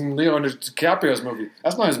Damon's and Leonardo DiCaprio's movie.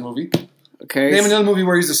 That's not his movie. Okay. Name another movie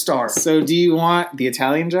where he's a star. So do you want The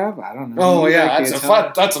Italian Job? I don't know. Oh, yeah.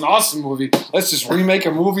 That's an awesome movie. Let's just remake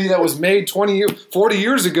a movie that was made 40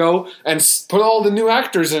 years ago and put all the new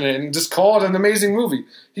actors in it and just call it an amazing movie.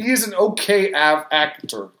 He is an okay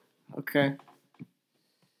actor. Okay.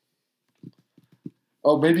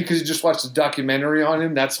 Oh, maybe because you just watched a documentary on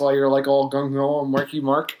him. That's why you're like all gung-ho on Marky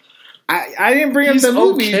Mark. I didn't bring up the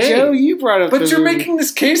movie, okay. Joe. You brought up the movie. But you're making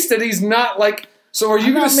this case that he's not like... So are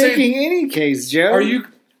you going to say... I'm not making any case, Joe. Are you...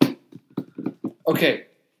 Okay.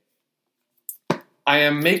 I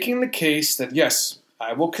am making the case that, yes,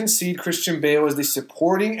 I will concede Christian Bale is the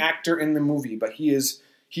supporting actor in the movie, but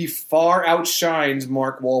he far outshines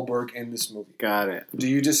Mark Wahlberg in this movie. Got it. Do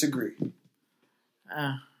you disagree?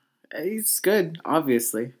 He's good,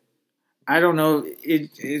 obviously. I don't know.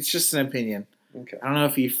 It's just an opinion. Okay. I don't know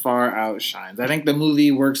if he far outshines. I think the movie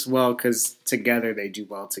works well because together they do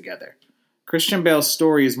well together. Christian Bale's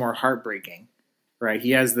story is more heartbreaking, right?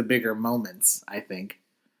 He has the bigger moments, I think.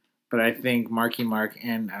 But I think Marky Mark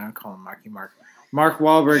and, I don't call him Marky Mark, Mark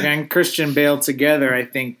Wahlberg and Christian Bale together, I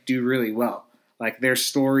think, do really well. Like, their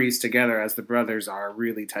stories together as the brothers are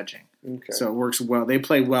really touching. Okay. So it works well. They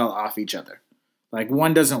play well off each other. Like,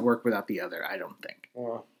 one doesn't work without the other, I don't think.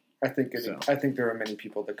 Well, I think there are many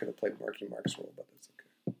people that could have played Marky Mark's role, but that's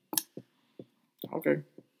okay. Okay.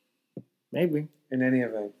 Maybe. In any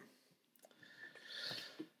event.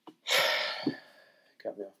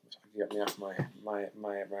 Got me off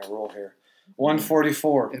my roll here.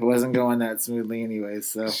 144. It wasn't going that smoothly anyway,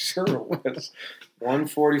 so. Sure it was.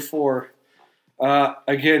 144.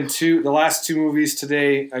 Again, the last two movies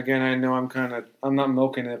today. Again, I know I'm not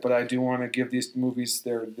milking it, but I do want to give these movies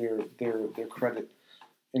their credit,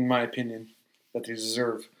 in my opinion, that they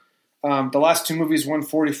deserve. The last two movies,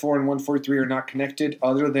 144 and 143, are not connected,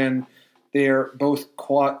 other than they're both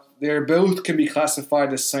can be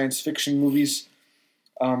classified as science fiction movies.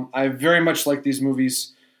 I very much like these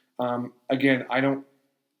movies. Again,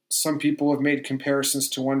 some people have made comparisons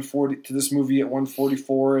to this movie at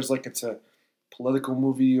 144 as like it's a political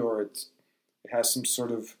movie or it has some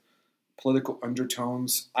sort of political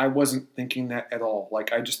undertones. I wasn't thinking that at all.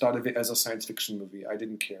 Like, I just thought of it as a science fiction movie. I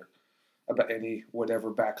didn't care about any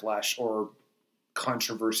whatever backlash or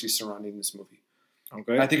controversy surrounding this movie.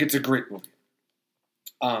 Okay. I think it's a great movie.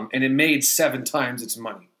 And it made 7 times its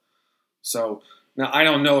money. So, now I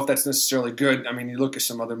don't know if that's necessarily good. I mean, you look at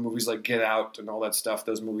some other movies like Get Out and all that stuff,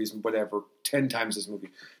 those movies, whatever, 10 times this movie,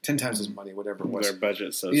 10 times as money, whatever it was. Their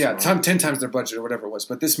budget, so yeah, 10 times their budget or whatever it was.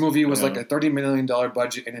 But this movie was like a $30 million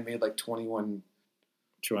budget and it made like $210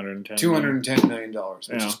 million, which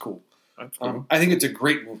is cool. That's cool. I think it's a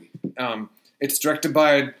great movie. It's directed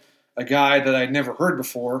by a guy that I'd never heard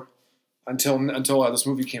before until this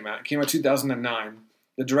movie came out. It came out in 2009.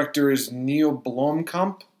 The director is Neil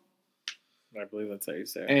Blomkamp. I believe that's how you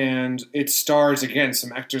say it. And it stars, again,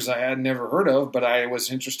 some actors I had never heard of, but I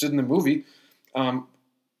was interested in the movie. One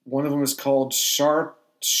of them is called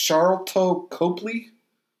Sharlto Copley.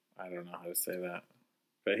 I don't know how to say that.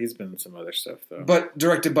 But he's been in some other stuff, though. But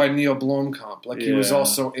directed by Neil Blomkamp. Like, he was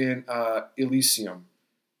also in Elysium.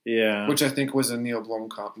 Yeah. Which I think was a Neil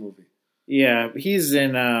Blomkamp movie. Yeah, he's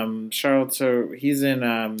in Sharlto. He's in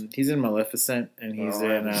Maleficent, and he's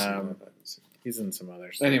in some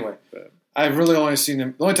other stuff. Anyway, I've really only seen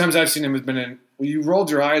him. The only times I've seen him has been in. Well, you rolled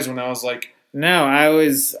your eyes when I was like, no, I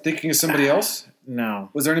was thinking of somebody else. No.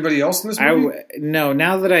 Was there anybody else in this movie? No,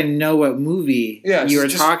 now that I know what movie you were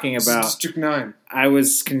talking about, District 9. I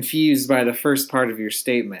was confused by the first part of your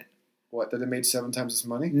statement. What, that it made 7 times its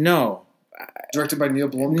money? No. Directed by Neil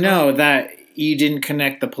Blomkamp? No, that you didn't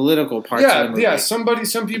connect the political parts of the movie. Yeah, some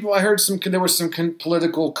people, I heard there was some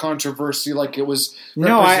political controversy, like it was...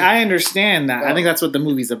 No, I understand that. I think that's what the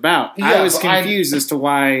movie's about. Yeah, I was confused as to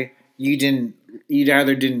why you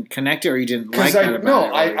either didn't connect it or you didn't like that about it. No,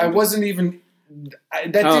 I wasn't even...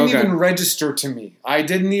 that didn't even register to me. I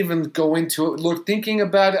didn't even go into it thinking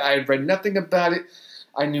about it. I had read nothing about it.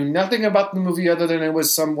 I knew nothing about the movie other than it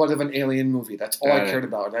was somewhat of an alien movie. That's all I cared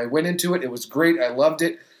about. And I went into it. It was great. I loved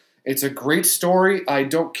it. It's a great story. I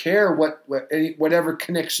don't care whatever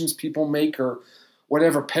connections people make or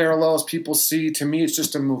whatever parallels people see. To me, it's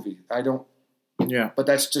just a movie. I don't... Yeah. But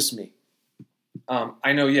that's just me.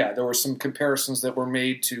 I know, there were some comparisons that were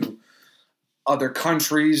made to other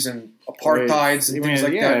countries and apartheids and things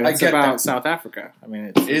like that. It's about South Africa. I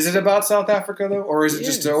mean, is it about South Africa though, or is it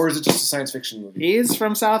just a science fiction movie? He is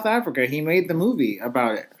from South Africa. He made the movie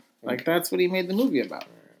about it. Like that's what he made the movie about.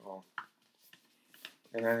 Well,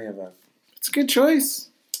 in any event, it's a good choice.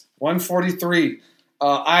 143.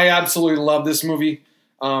 I absolutely love this movie.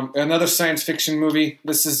 Another science fiction movie.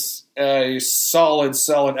 This is a solid,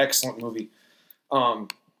 excellent movie.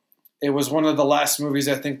 It was one of the last movies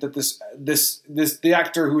I think that the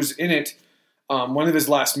actor who's in it, one of his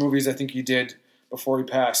last movies I think he did before he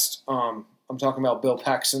passed. I'm talking about Bill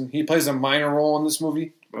Paxton. He plays a minor role in this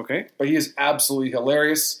movie. Okay. But he is absolutely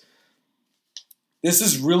hilarious. This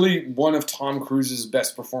is really one of Tom Cruise's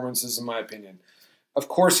best performances in my opinion. Of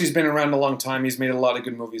course he's been around a long time. He's made a lot of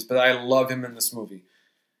good movies, but I love him in this movie.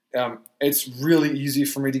 It's really easy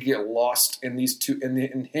for me to get lost in these two,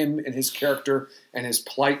 in him and his character and his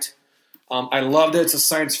plight. I love that it's a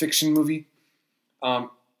science fiction movie.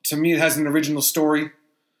 To me, it has an original story.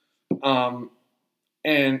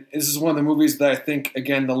 And this is one of the movies that I think,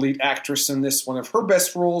 again, the lead actress in this, one of her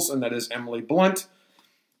best roles, and that is Emily Blunt.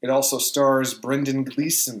 It also stars Brendan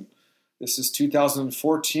Gleeson. This is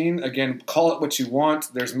 2014. Again, call it what you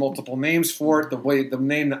want. There's multiple names for it. The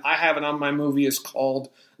name that I have it on my movie is called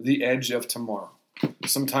The Edge of Tomorrow.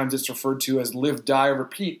 Sometimes it's referred to as Live, Die,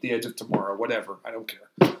 Repeat, The Edge of Tomorrow, whatever. I don't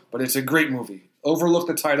care. But it's a great movie. Overlook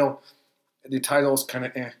the title. The title is kind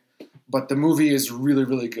of but the movie is really,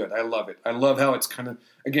 really good. I love it. I love how it's kind of,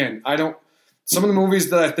 again, some of the movies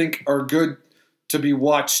that I think are good to be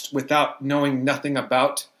watched without knowing nothing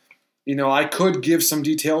about. I could give some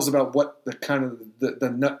details about what the kind of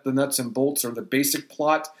the nuts and bolts or the basic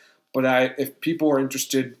plot, but if people are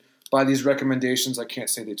interested by these recommendations, I can't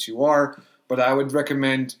say that you are, but I would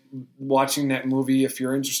recommend watching that movie if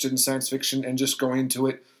you're interested in science fiction and just going into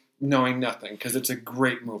it knowing nothing, because it's a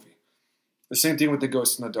great movie. The same thing with The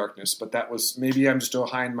Ghost in the Darkness, but that was, maybe I'm just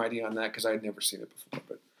high and mighty on that because I had never seen it before.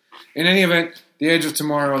 But in any event, The Edge of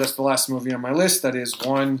Tomorrow, that's the last movie on my list. That is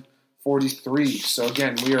 143. So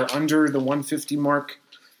again, we are under the 150 mark.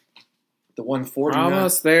 The 140.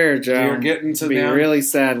 Almost there, Joe. We're getting to be them. Really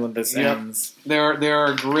sad when this ends. There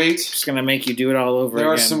are great. Just gonna make you do it all over again.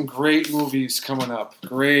 There are some great movies coming up.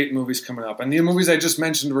 And the movies I just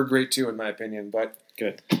mentioned were great too, in my opinion. But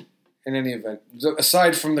good. In any event,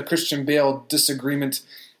 aside from the Christian Bale disagreement,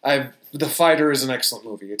 The Fighter is an excellent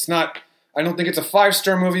movie. It's not. I don't think it's a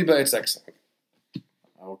 5-star movie, but it's excellent.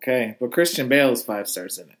 Okay, but Christian Bale is 5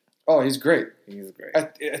 stars in it. Oh, he's great. He's great.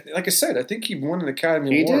 Like I said, I think he won an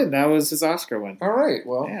Academy Award. He did. That was his Oscar win. All right.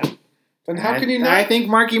 Well, yeah. Then how can you not? I think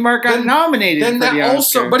Marky Mark got nominated for the Oscar.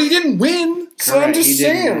 Also, but he didn't win. Correct. So I'm just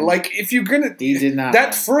saying, like, if you're gonna, he did not.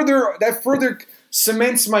 That further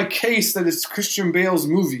cements my case that it's Christian Bale's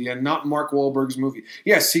movie and not Mark Wahlberg's movie.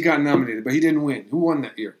 Yes, he got nominated, but he didn't win. Who won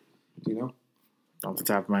that year? Do you know? Off the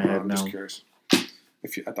top of my head, I'm no. just curious.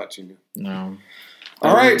 I thought you knew. No.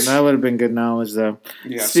 All right. That would have been good knowledge, though.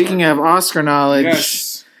 Yeah, Speaking of Oscar knowledge,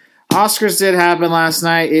 yes. Oscars did happen last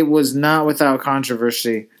night. It was not without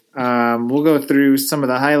controversy. We'll go through some of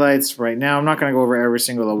the highlights right now. I'm not going to go over every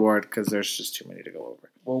single award because there's just too many to go over.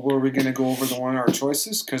 Well, were we going to go over our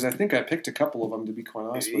choices? Because I think I picked a couple of them, to be quite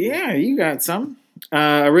honest with you. Yeah, you got some.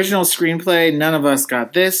 Original screenplay, none of us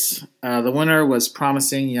got this. The winner was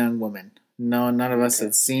Promising Young Woman. No, none of us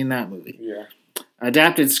had seen that movie. Yeah.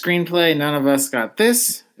 Adapted screenplay, none of us got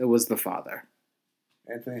this. It was The Father.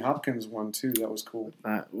 Anthony Hopkins won, too. That was cool.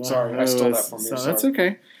 Sorry, I stole that from you. So that's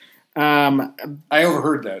okay. I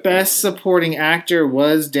overheard that. Best supporting actor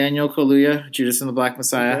was Daniel Kaluuya, Judas and the Black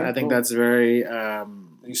Messiah. Okay, I think cool. that's very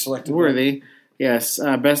you selected worthy. That? Yes.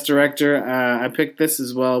 Best director, I picked this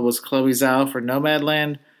as well, was Chloe Zhao for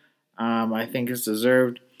Nomadland. I think it's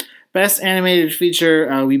deserved. Best animated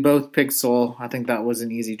feature, we both picked Soul. I think that was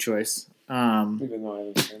an easy choice. Even though I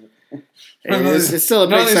haven't seen it. It's still a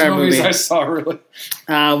none of these Pixar movies movie. I saw really.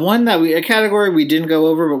 One that a category we didn't go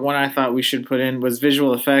over, but one I thought we should put in was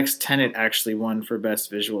visual effects. Tenet actually won for best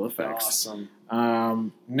visual effects.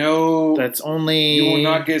 Awesome. No, That's only. You will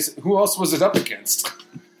not guess. Who else was it up against?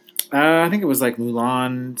 I think it was like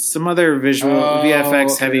Mulan, some other visual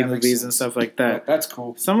VFX heavy movies and stuff like that. That's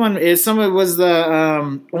cool. Someone was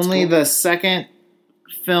the only the second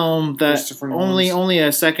film that only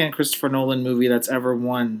a second Christopher Nolan movie that's ever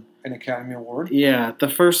won an Academy Award. Yeah, the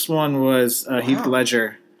first one was Heath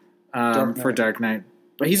Ledger for Dark Knight,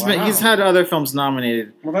 but he's had other films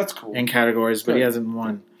nominated. Well, that's cool in categories, but he hasn't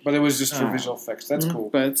won. But it was just for visual effects. That's cool.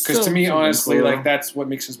 Because to me, honestly, like that's what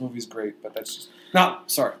makes his movies great. But that's just not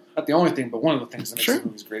the only thing, but one of the things that makes his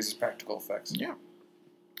movies great is practical effects. Yeah.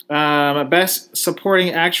 Best supporting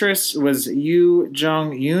actress was Yoo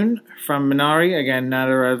Jong-yoon from Minari. Again,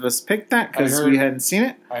 neither of us picked that because we hadn't seen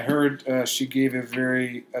it. I heard she gave a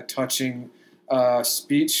very touching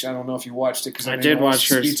speech. I don't know if you watched it because I did watch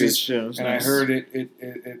her speech, and nice. I heard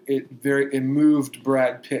it moved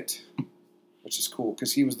Brad Pitt, which is cool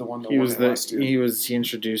because he was the one that won last year. He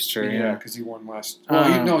introduced her. Yeah, because he won last.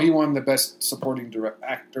 Well, he won the best supporting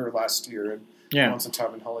actor last year. And once a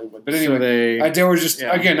time in Hollywood. But anyway, they were just,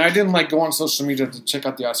 again, I didn't like go on social media to check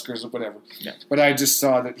out the Oscars or whatever. Yeah. But I just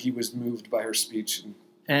saw that he was moved by her speech.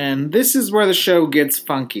 And this is where the show gets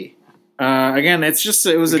funky. Again, it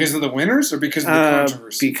was because of the winners or because of the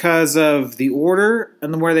controversy? Because of the order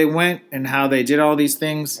and where they went and how they did all these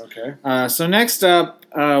things. Okay. So next up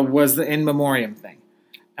was the In Memoriam thing.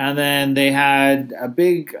 And then they had a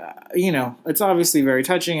big, it's obviously very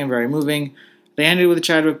touching and very moving. They ended with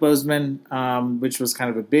Chadwick Boseman, which was kind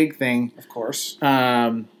of a big thing. Of course.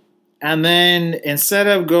 And then instead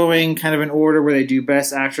of going kind of in order where they do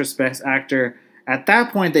Best Actress, Best Actor, at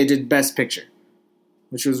that point they did Best Picture,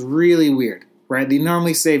 which was really weird, right? They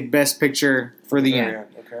normally save Best Picture for the end.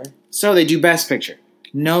 Okay. So they do Best Picture.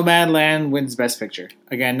 Nomadland wins Best Picture.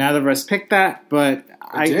 Again, neither of us picked that, but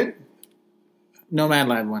I did?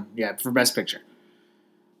 Nomadland won, for Best Picture.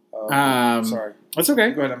 Sorry. That's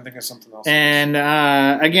okay. Go ahead, I'm thinking of something else. And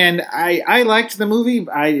again, I liked the movie.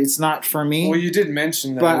 It's not for me. Well, you did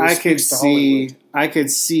mention that, but I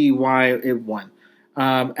could see why it won.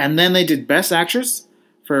 And then they did Best Actress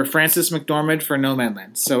for Frances McDormand for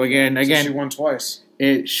Nomadland. So again, she won twice.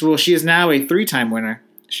 She is now a 3-time winner.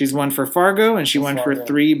 She's won for Fargo, and she won for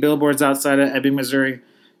 3 Billboards Outside of Ebbing, Missouri.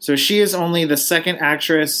 So she is only the second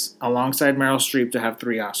actress alongside Meryl Streep to have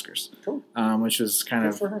 3 Oscars. Cool. Which was kind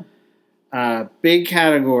of for her. Big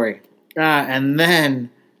category. And then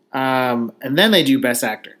they do Best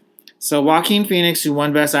Actor. So Joaquin Phoenix, who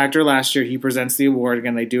won Best Actor last year, he presents the award.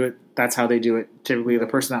 Again, they do it. That's how they do it. Typically, the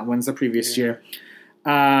person that wins the previous year.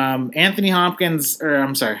 Anthony Hopkins,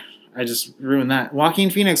 I just ruined that. Joaquin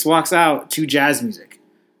Phoenix walks out to jazz music.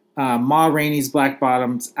 Ma Rainey's Black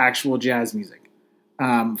Bottom's actual jazz music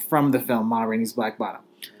from the film Ma Rainey's Black Bottom.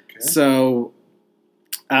 Okay. So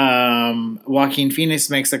Joaquin Phoenix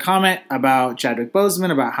makes a comment about Chadwick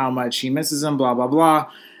Boseman, about how much he misses him, blah, blah,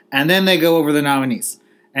 blah. And then they go over the nominees.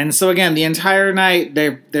 And so, again, the entire night,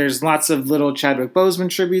 there's lots of little Chadwick Boseman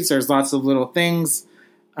tributes. There's lots of little things.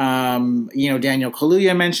 Daniel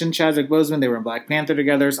Kaluuya mentioned Chadwick Boseman. They were in Black Panther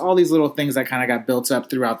together. There's all these little things that kind of got built up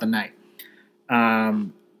throughout the night.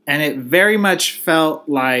 And it very much felt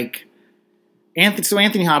like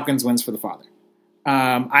Anthony Hopkins wins for The Father.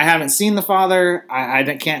 I haven't seen The Father. I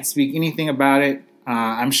can't speak anything about it.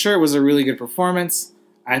 I'm sure it was a really good performance.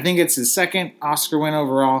 I think it's his second Oscar win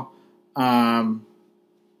overall.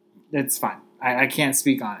 It's fine. I can't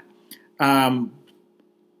speak on it.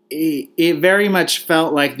 It very much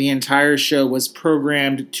felt like the entire show was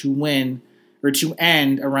programmed to win or to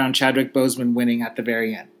end around Chadwick Boseman winning at the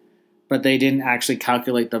very end. But they didn't actually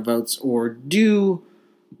calculate the votes or do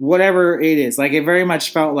whatever it is. Like, it very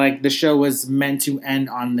much felt like the show was meant to end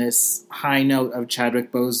on this high note of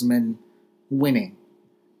Chadwick Boseman winning.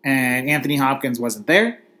 And Anthony Hopkins wasn't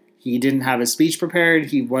there. He didn't have a speech prepared.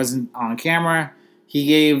 He wasn't on camera. He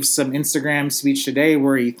gave some Instagram speech today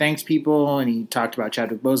where he thanked people and he talked about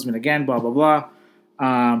Chadwick Boseman again, blah, blah, blah.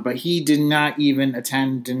 But he did not even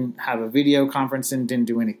attend, didn't have a video conference and didn't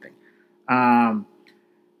do anything.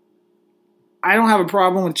 I don't have a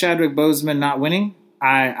problem with Chadwick Boseman not winning.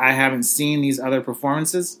 I haven't seen these other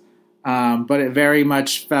performances. But it very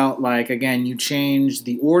much felt like, again, you change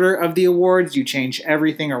the order of the awards. You change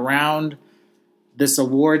everything around this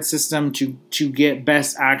award system to get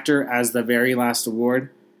Best Actor as the very last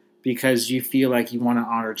award because you feel like you want to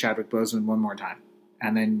honor Chadwick Boseman one more time.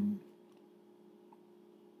 And then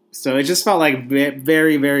So it just felt like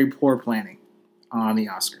very, very poor planning on the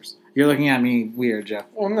Oscars. You're looking at me weird, Jeff.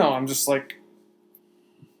 Well, no, I'm just like,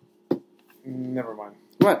 never mind.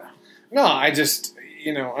 What? No, I just,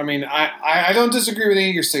 I mean, I don't disagree with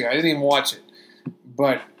anything you're saying. I didn't even watch it.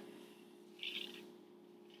 But,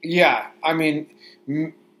 yeah, I mean,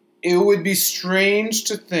 it would be strange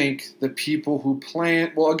to think the people who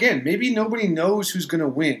plan, well, again, maybe nobody knows who's going to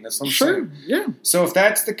win. That's what I'm saying. Yeah. So if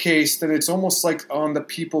that's the case, then it's almost like on the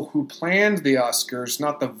people who planned the Oscars,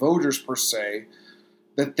 not the voters per se,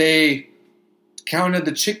 that they counted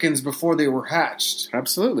the chickens before they were hatched.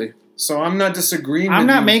 Absolutely. So I'm not disagreeing. I'm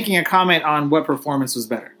not making a comment on what performance was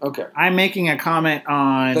better. Okay. I'm making a comment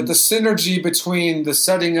on that the synergy between the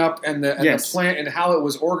setting up and the plant and how it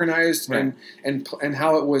was organized right. and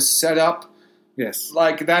how it was set up. Yes.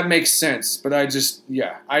 Like that makes sense, but I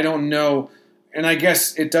don't know, and I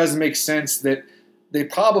guess it does make sense that they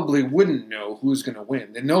probably wouldn't know who's going to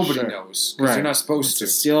win. That nobody knows because they're not supposed to.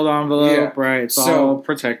 It's a sealed envelope, right? It's all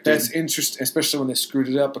protected. That's interesting, especially when they screwed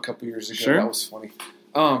it up a couple years ago. Sure. That was funny.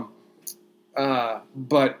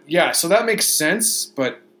 But yeah, so that makes sense.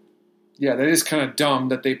 But yeah, that is kind of dumb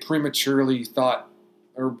that they prematurely thought,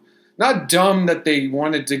 or not dumb that they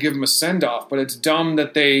wanted to give him a send off, but it's dumb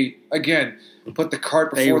that they again put the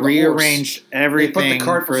cart before the horse. They rearranged everything. They put the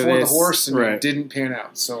cart before the horse, and right. it didn't pan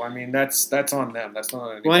out. So I mean, that's on them. That's not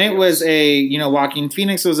on anybody. Well, and it was Joaquin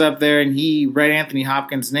Phoenix was up there, and he read Anthony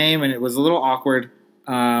Hopkins' name, and it was a little awkward.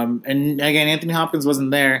 And again, Anthony Hopkins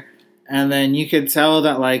wasn't there. And then you could tell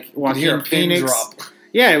that, like, Joaquin Phoenix...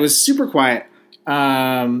 Yeah, it was super quiet.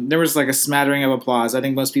 There was, like, a smattering of applause. I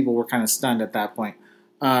think most people were kind of stunned at that point.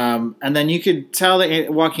 And then you could tell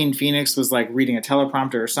that Joaquin Phoenix was, like, reading a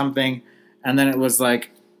teleprompter or something. And then it was like,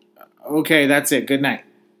 okay, that's it. Good night.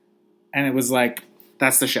 And it was like,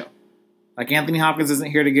 that's the show. Like, Anthony Hopkins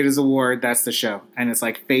isn't here to get his award. That's the show. And it's,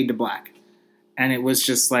 like, fade to black. And it was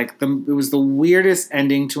just like it was the weirdest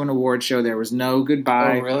ending to an award show. There was no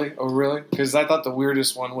goodbye. Oh, really? Because I thought the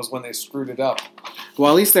weirdest one was when they screwed it up. Well,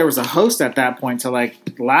 at least there was a host at that point to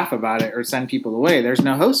like laugh about it or send people away. There's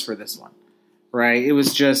no host for this one, right? It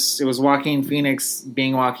was Joaquin Phoenix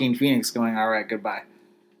being Joaquin Phoenix going, all right, goodbye.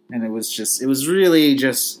 And it was really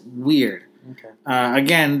just weird. Okay.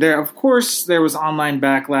 Again, there was online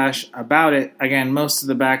backlash about it. Again, most of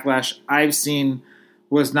the backlash I've seen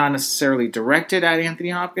was not necessarily directed at Anthony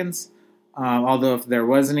Hopkins, although if there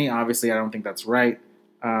was any, obviously I don't think that's right.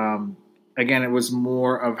 Again, it was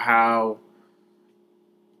more of how...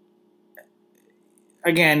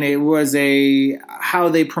 Again, it was how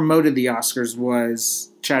they promoted the Oscars was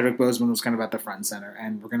Chadwick Boseman was kind of at the front and center,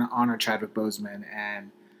 and we're going to honor Chadwick Boseman,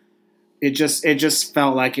 and it just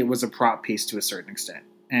felt like it was a prop piece to a certain extent.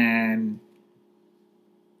 And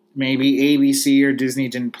maybe ABC or Disney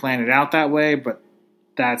didn't plan it out that way, but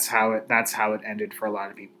that's how it ended for a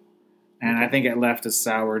lot of people, and I think it left a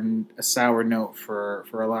sour note for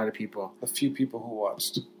a lot of people. A few people who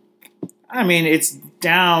watched. I mean, it's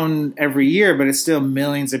down every year, but it's still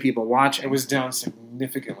millions of people watching. It was down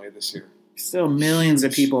significantly this year. Still millions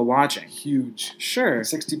of people watching. Huge. Sure.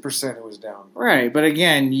 60% it was down. Right, but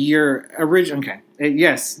again, your original. Okay,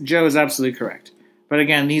 yes, Joe is absolutely correct. But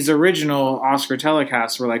again, these original Oscar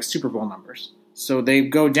telecasts were like Super Bowl numbers. So they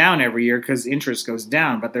go down every year because interest goes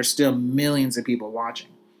down, but there's still millions of people watching.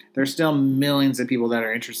 There's still millions of people that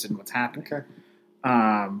are interested in what's happening. Okay.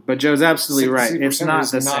 But Joe's absolutely right. It's not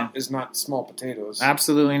the same. It's not small potatoes.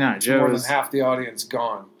 Absolutely not. More than half the audience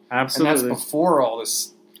gone. Absolutely. And that's before all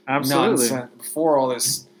this nonsense, before all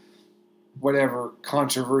this whatever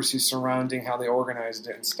controversy surrounding how they organized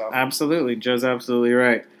it and stuff. Absolutely. Joe's absolutely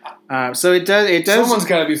right. So it does. Someone's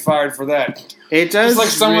got to be fired for that. It does.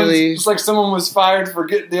 It's like someone was fired for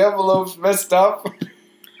getting the envelopes messed up.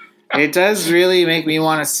 It does really make me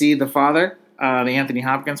want to see The Father, the Anthony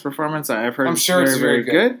Hopkins performance. I've heard. I'm sure it's very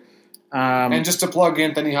good. And just to plug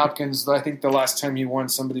Anthony Hopkins, I think the last time he won,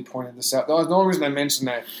 somebody pointed this out. The only reason I mentioned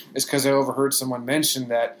that is because I overheard someone mention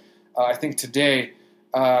that. I think today,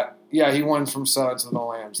 he won from Silence of the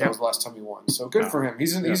Lambs. That was the last time he won. So good for him.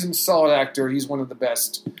 He's a solid actor. He's one of the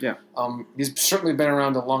best. Yeah. He's certainly been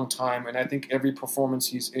around a long time, and I think every performance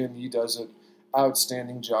he's in, he does an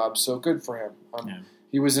outstanding job. So good for him.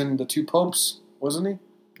 He was in The Two Popes, wasn't he?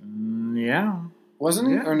 Yeah. Wasn't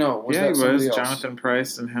he? Yeah. Or no? He was. Jonathan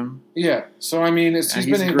Pryce and him. Yeah. So, I mean, he's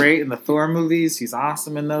been great in the Thor movies. He's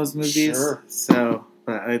awesome in those movies. Sure. So,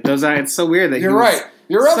 but it's so weird that you're right.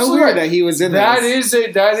 You're absolutely so weird right that he was in that. Is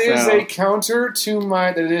a counter to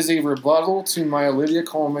that is a rebuttal to my Olivia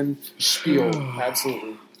Colman spiel.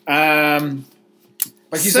 Absolutely.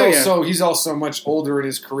 But he's also much older in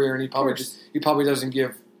his career, and he probably doesn't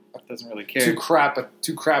give doesn't really care. two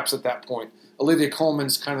craps at that point. Olivia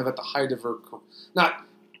Colman's kind of at the height of not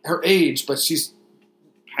her age, but she's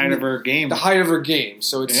height of her game. The height of her game.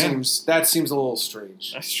 So it seems a little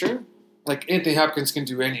strange. That's true. Like Anthony Hopkins can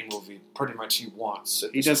do any movie pretty much he wants.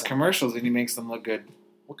 He does commercials and he makes them look good.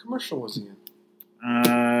 What commercial was he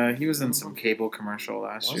in? He was in some cable commercial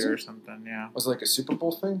last year or something. Yeah. Was it like a Super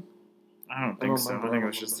Bowl thing? I don't think so. I think it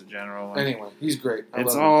was just a general one. Anyway, he's great.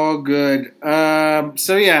 It's all good.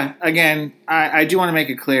 So yeah, again, I do want to make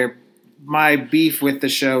it clear. My beef with the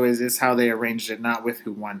show is how they arranged it, not with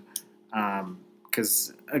who won.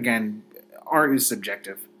 Because again, art is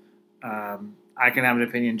subjective. I can have an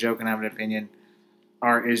opinion. Joe can have an opinion.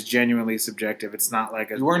 Art is genuinely subjective. It's not like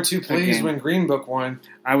you weren't too pleased when Green Book won.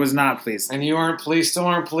 I was not pleased, and you still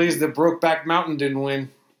aren't pleased that Brokeback Mountain didn't win.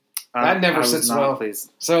 That never sits well.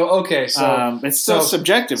 Pleased. So it's still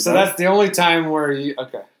subjective. So that's the only time where you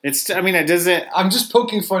It's. I mean, it doesn't. I'm just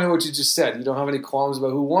poking fun at what you just said. You don't have any qualms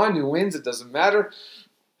about who won, who wins. It doesn't matter.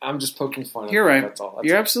 I'm just poking fun. You're right. That's all.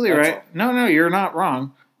 You're absolutely right. All. No, you're not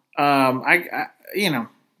wrong. There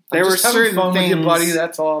were certain things. With you, buddy.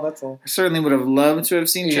 That's all. I certainly would have loved to have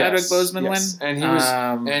seen Chadwick Boseman win, and he was.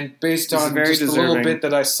 And based on just the little bit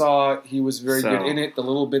that I saw, he was very good in it. The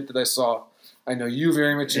little bit that I saw, I know you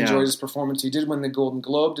very much enjoyed his performance. He did win the Golden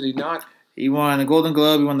Globe, did he not? He won the Golden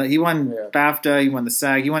Globe. He won BAFTA. He won the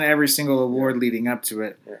SAG. He won every single award leading up to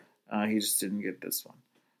it. Yeah. He just didn't get this one.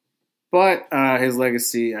 But his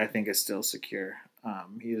legacy, I think, is still secure.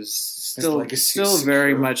 He is still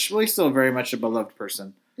very much. Well, he's still very much a beloved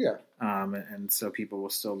person. Yeah. And so people will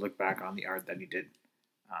still look back on the art that he did,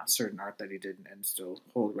 certain art that he did, and still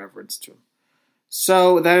hold reverence to him.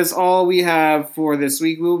 So that is all we have for this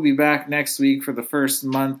week. We'll be back next week for the first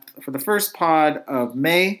pod of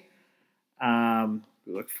May.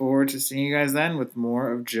 We look forward to seeing you guys then with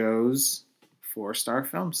more of Joe's 4-star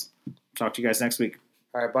films. Talk to you guys next week.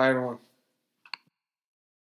 All right, bye everyone.